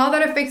 how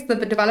that affects the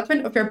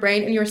development of your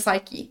brain and your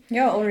psyche.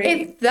 Yeah, already.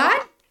 If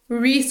that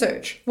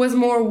research was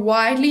more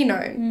widely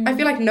known, I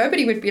feel like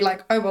nobody would be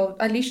like, oh, well,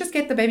 at least just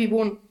get the baby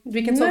born.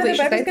 We can solve No, the the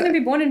issue baby's later. going to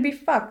be born and be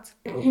fucked.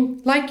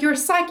 Like, your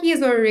psyche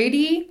is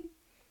already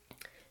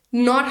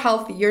not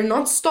healthy. You're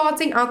not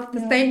starting out at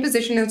the same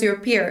position as your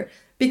peer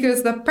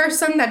because the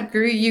person that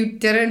grew you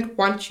didn't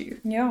want you.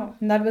 Yeah,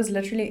 and that was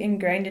literally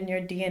ingrained in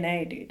your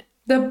DNA, dude.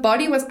 The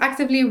body was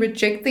actively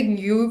rejecting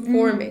you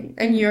forming,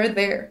 and you're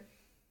there.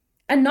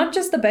 And not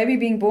just the baby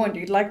being born,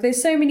 dude. Like,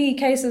 there's so many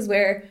cases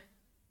where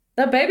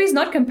the baby's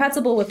not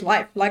compatible with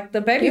life. Like,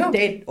 the baby's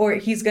dead, or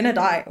he's gonna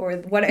die, or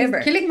whatever.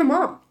 He's killing the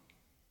mom.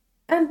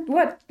 And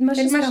what? It must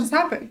just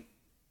happen.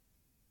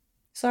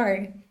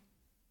 Sorry.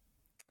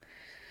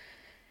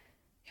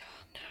 No,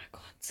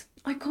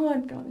 I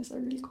can't, guys. I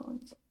really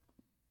can't.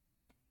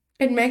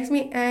 It makes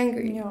me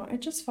angry. Yeah,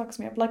 it just fucks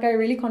me up. Like, I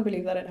really can't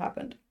believe that it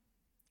happened.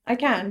 I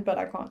can, but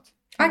I can't.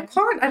 I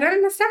can't. I don't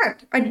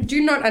understand. I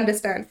do not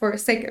understand for a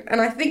second. And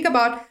I think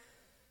about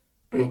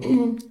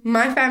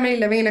my family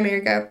living in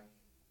America,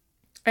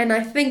 and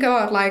I think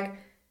about, like,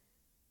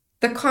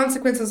 the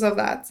consequences of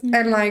that,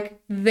 and,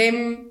 like,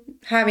 them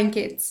having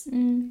kids,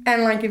 and,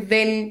 like,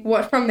 then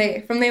what from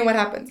there what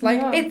happens.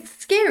 Like, it's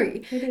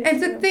scary. And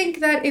to think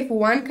that if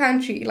one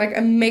country, like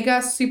a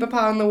mega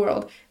superpower in the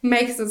world,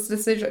 makes this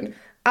decision,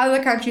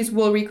 other countries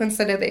will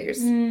reconsider theirs.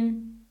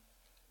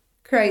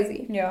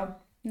 Crazy. Yeah.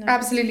 No,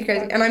 absolutely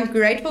crazy. And I'm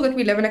grateful that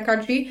we live in a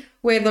country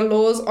where the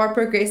laws are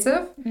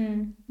progressive,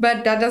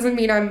 but that doesn't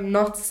mean I'm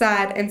not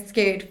sad and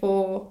scared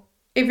for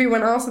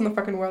everyone else in the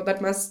fucking world that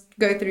must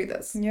go through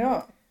this.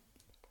 Yeah.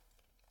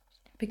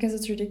 Because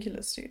it's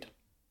ridiculous, dude.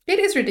 It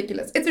is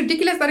ridiculous. It's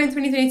ridiculous that in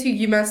 2022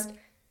 you must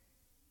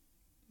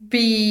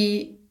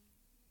be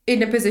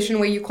in a position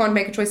where you can't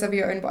make a choice of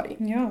your own body.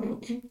 Yeah.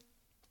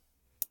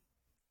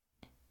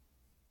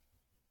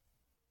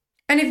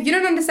 And if you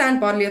don't understand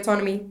bodily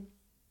autonomy,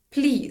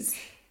 please,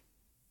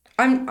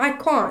 I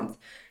can't.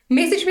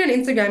 Message me on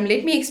Instagram.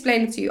 Let me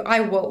explain it to you.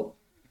 I will.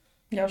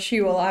 Yeah, she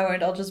will. I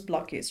won't. I'll just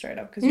block you straight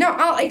up. No,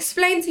 I'll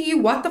explain to you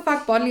what the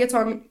fuck bodily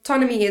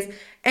autonomy is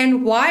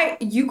and why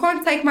you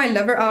can't take my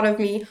liver out of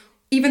me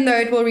even though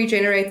it will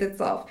regenerate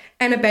itself.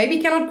 And a baby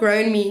cannot grow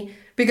in me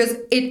because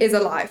it is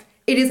alive.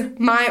 It is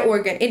my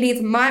organ. It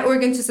needs my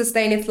organ to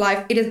sustain its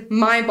life. It is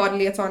my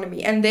bodily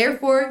autonomy. And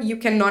therefore, you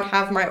cannot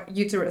have my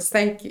uterus.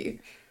 Thank you.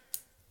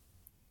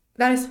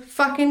 That is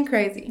fucking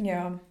crazy.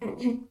 Yeah.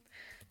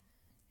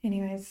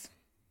 Anyways.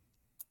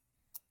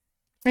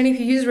 And if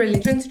you use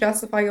religion to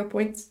justify your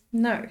points.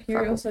 No,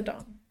 you're also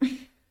dumb.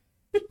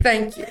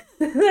 Thank you.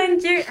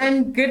 Thank you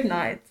and good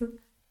night.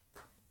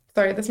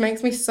 Sorry, this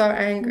makes me so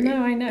angry.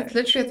 No, I know. It's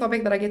literally a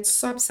topic that I get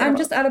so upset I'm about.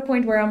 just at a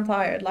point where I'm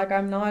tired. Like,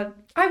 I'm not...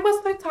 I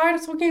was so tired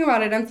of talking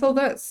about it until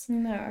this.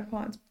 No, I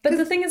can't. But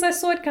the thing is, I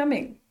saw it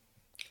coming.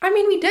 I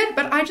mean, we did,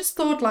 but I just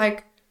thought,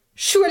 like,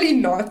 surely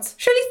not.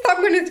 Surely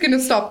someone is going to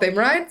stop them,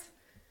 right?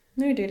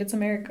 No, dude, it's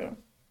America.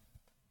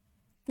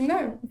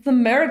 No. It's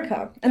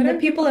America. And the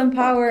people in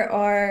power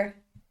are...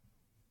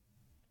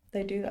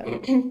 They do that.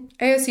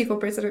 AOC for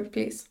president,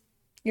 please.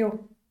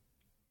 Yo.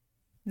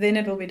 Then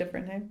it will be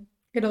different, hey?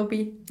 It'll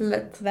be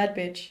lit. That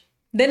bitch.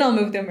 Then I'll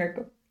move to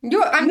America.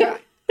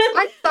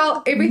 I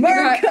sell everything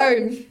I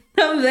own.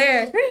 I'm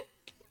there.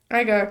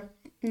 I go.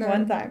 No.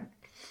 One time.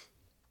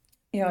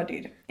 Yeah,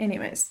 dude.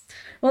 Anyways.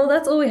 Well,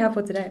 that's all we have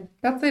for today.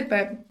 That's it,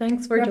 babe.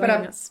 Thanks for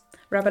joining us.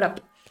 Wrap it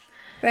up.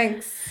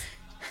 Thanks.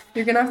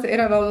 You're going to have to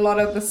edit a lot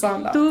of the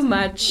sound out. Too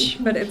much,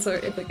 but it's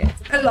okay.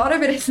 A lot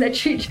of it is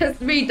literally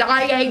just me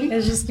dying.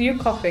 It's just you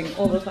coughing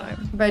all the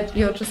time. But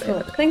you'll just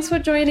edit it. Thanks for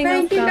joining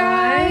us, Thank you,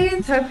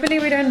 guys. Hopefully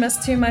we don't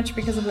miss too much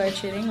because of load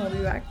shedding. We'll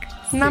be back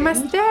soon.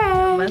 Namaste.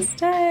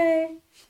 Namaste.